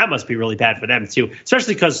 And that must be really bad for them too,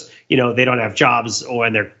 especially because, they don't have jobs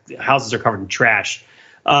and their houses are covered in trash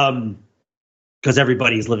because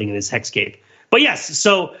everybody's living in this hexscape. But yes,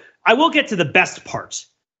 so I will get to the best part.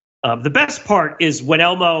 The best part is when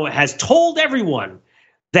Elmo has told everyone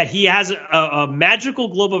that he has a magical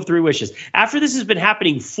globe of 3 wishes. After this has been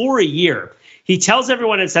happening for a year, he tells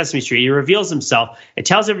everyone at Sesame Street, he reveals himself and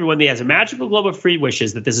tells everyone that he has a magical globe of 3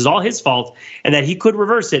 wishes, that this is all his fault, and that he could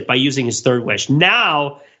reverse it by using his 3rd wish.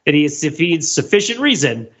 Now that he has sufficient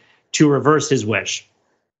reason to reverse his wish.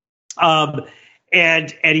 And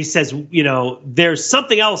he says, there's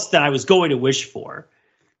something else that I was going to wish for.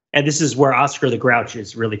 And this is where Oscar the Grouch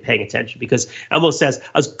is really paying attention because Elmo says,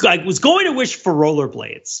 I was going to wish for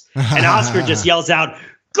rollerblades. And Oscar just yells out,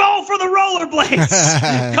 go for the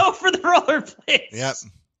rollerblades. Go for the rollerblades. Yep.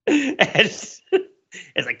 it's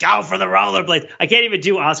like, go for the rollerblades. I can't even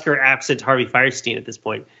do Oscar absent Harvey Fierstein at this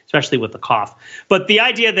point, especially with the cough. But the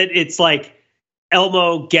idea that it's like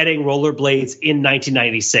Elmo getting rollerblades in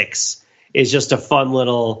 1996 is just a fun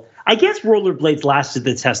little. I guess rollerblades lasted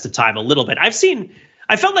the test of time a little bit. I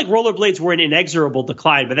felt like rollerblades were in inexorable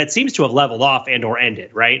decline, but that seems to have leveled off and or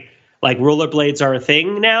ended, right? Like rollerblades are a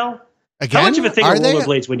thing now. Again? How much of a thing are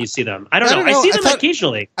rollerblades when you see them? I don't know. I see them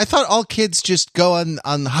occasionally. I thought all kids just go on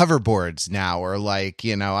hoverboards now, or like,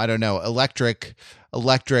 I don't know, electric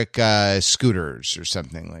scooters or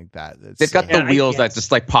something like that. They've got the wheels that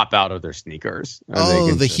just like pop out of their sneakers.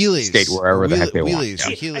 Oh, the Heelys. Skate wherever the heck they want. Yeah.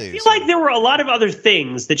 I feel like there were a lot of other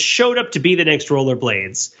things that showed up to be the next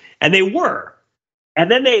rollerblades, and they were,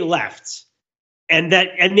 and then they left, and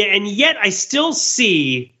yet I still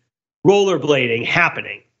see rollerblading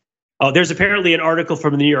happening. Oh, there's apparently an article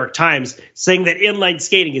from the New York Times saying that inline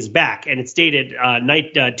skating is back, and it's dated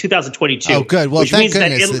 2022. Oh, good. Well, which thank means that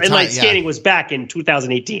goodness inline skating was back in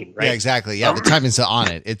 2018, right? Yeah, exactly. Yeah, the time is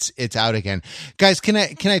on it. It's out again, guys. Can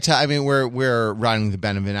I tell? I mean, we're running the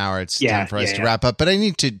bend of an hour. It's time for us to wrap up. But I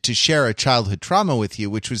need to share a childhood trauma with you,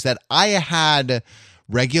 which was that I had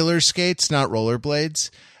regular skates, not rollerblades.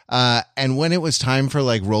 And when it was time for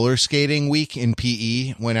like roller skating week in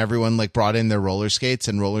PE, when everyone like brought in their roller skates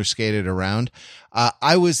and roller skated around,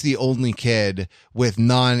 I was the only kid with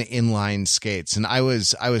non-inline skates, and I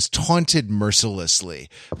was taunted mercilessly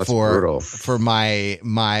for my.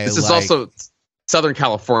 This is also Southern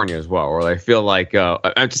California as well, where I feel like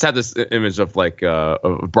I just had this image of like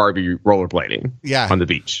of Barbie rollerblading, on the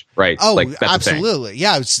beach, right? Oh, like, that's absolutely,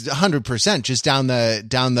 yeah, it's 100% just down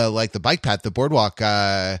the like the bike path, the boardwalk,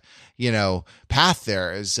 path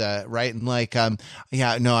there is right, and like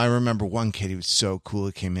I remember one kid, he was so cool.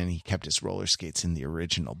 He came in, he kept his roller skates in the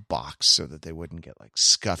original box so that they wouldn't get like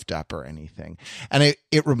scuffed up or anything, and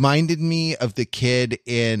it reminded me of the kid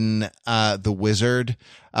in The Wizard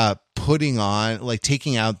putting on, like,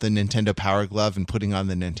 taking out the Nintendo Power Glove and putting on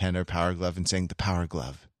the Nintendo Power Glove and saying, the Power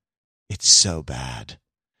Glove, it's so bad.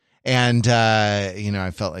 And,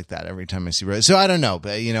 I felt like that every time I see so I don't know,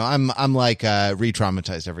 but I'm like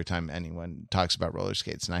re-traumatized every time anyone talks about roller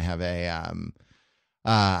skates, and I have a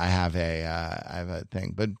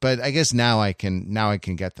thing, but I guess now I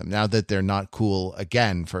can get them now that they're not cool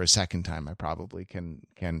again for a second time. I probably can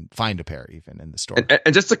find a pair even in the store.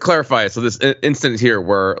 And just to clarify, so this instance here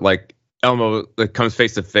where like Elmo comes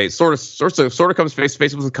face to face, sort of comes face to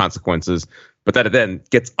face with the consequences, but that it then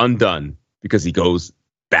gets undone because he goes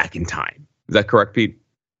back in time. Is that correct, Pete?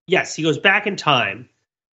 Yes, he goes back in time,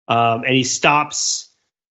 and he stops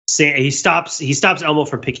Elmo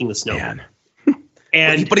from picking the snowman.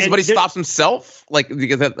 But he stops himself, like,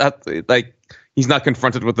 because that like he's not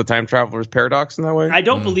confronted with the time traveler's paradox in that way. I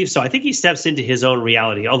don't believe so. I think he steps into his own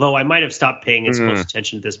reality. Although I might have stopped paying as close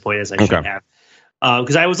attention at this point as I should have,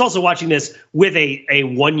 because I was also watching this with a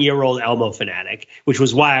 1-year-old Elmo fanatic, which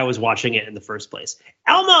was why I was watching it in the first place.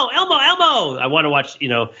 Elmo. I want to watch.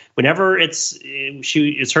 Whenever it's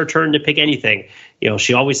her turn to pick anything,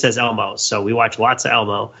 she always says Elmo. So we watch lots of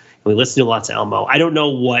Elmo. We listen to lots of Elmo. I don't know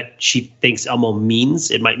what she thinks Elmo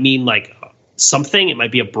means. It might mean like something. It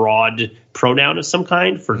might be a broad pronoun of some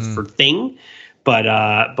kind for thing.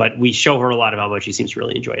 But we show her a lot of Elmo. She seems to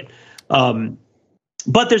really enjoy it.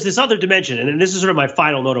 But there's this other dimension, and this is sort of my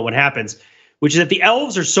final note on what happens, which is that the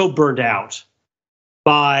elves are so burned out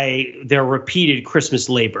by their repeated Christmas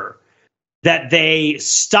labor that they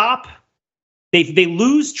stop. They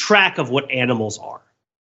lose track of what animals are.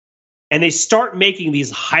 And they start making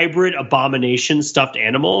these hybrid abomination stuffed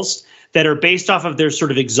animals that are based off of their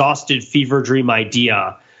sort of exhausted fever dream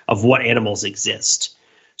idea of what animals exist.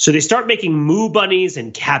 So they start making moo bunnies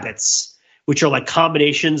and cabots, which are like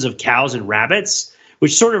combinations of cows and rabbits,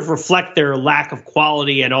 which sort of reflect their lack of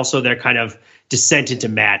quality and also their kind of descent into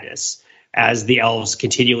madness as the elves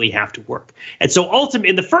continually have to work. And so ultimately,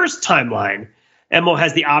 in the first timeline, Elmo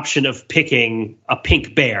has the option of picking a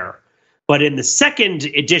pink bear. But in the second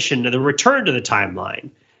edition of the Return to the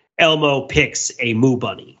Timeline, Elmo picks a Moo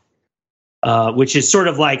Bunny, which is sort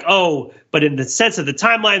of like, but in the sense of the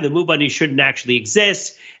timeline, the Moo Bunny shouldn't actually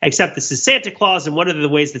exist, except this is Santa Claus. And one of the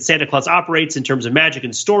ways that Santa Claus operates in terms of magic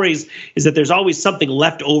and stories is that there's always something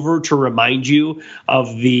left over to remind you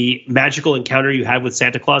of the magical encounter you had with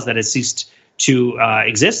Santa Claus that has ceased to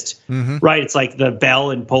exist, right? It's like the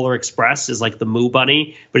bell in Polar Express is like the Moo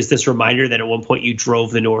Bunny, but it's this reminder that at one point you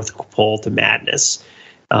drove the North Pole to madness,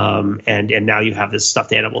 and now you have this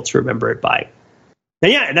stuffed animal to remember it by.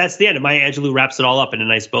 And that's the end. And Maya Angelou wraps it all up in a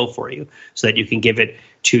nice bow for you so that you can give it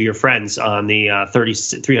to your friends on the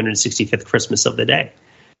 365th Christmas of the day.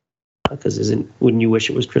 because wouldn't you wish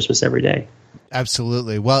it was Christmas every day?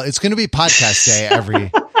 Absolutely. Well, it's going to be podcast day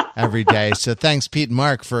every day. So thanks, Pete and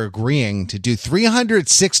Mark, for agreeing to do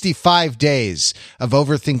 365 days of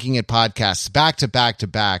Overthinking It podcasts back to back to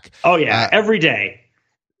back. Oh, yeah. Every day.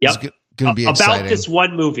 Yep. It's going to be exciting. About this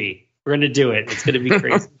one movie. We're going to do it. It's going to be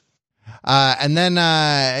crazy. And then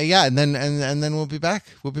we'll be back.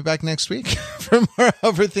 We'll be back next week for more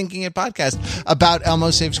Overthinking It podcast about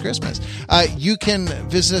Elmo Saves Christmas. You can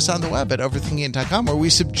visit us on the web at overthinkingit.com, where we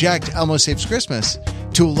subject Elmo Saves Christmas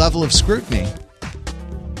to a level of scrutiny.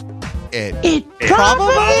 It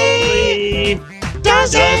probably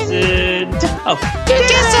doesn't. Oh, it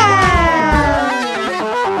doesn't.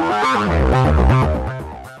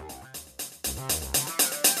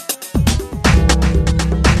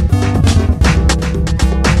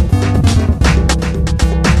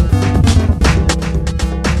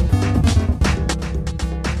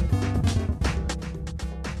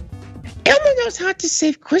 Elmo knows how to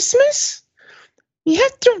save Christmas. You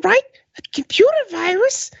have to write a computer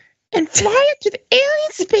virus and fly it to the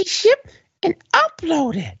alien spaceship and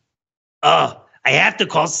upload it. Oh, I have to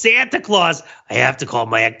call Santa Claus. I have to call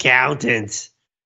my accountant.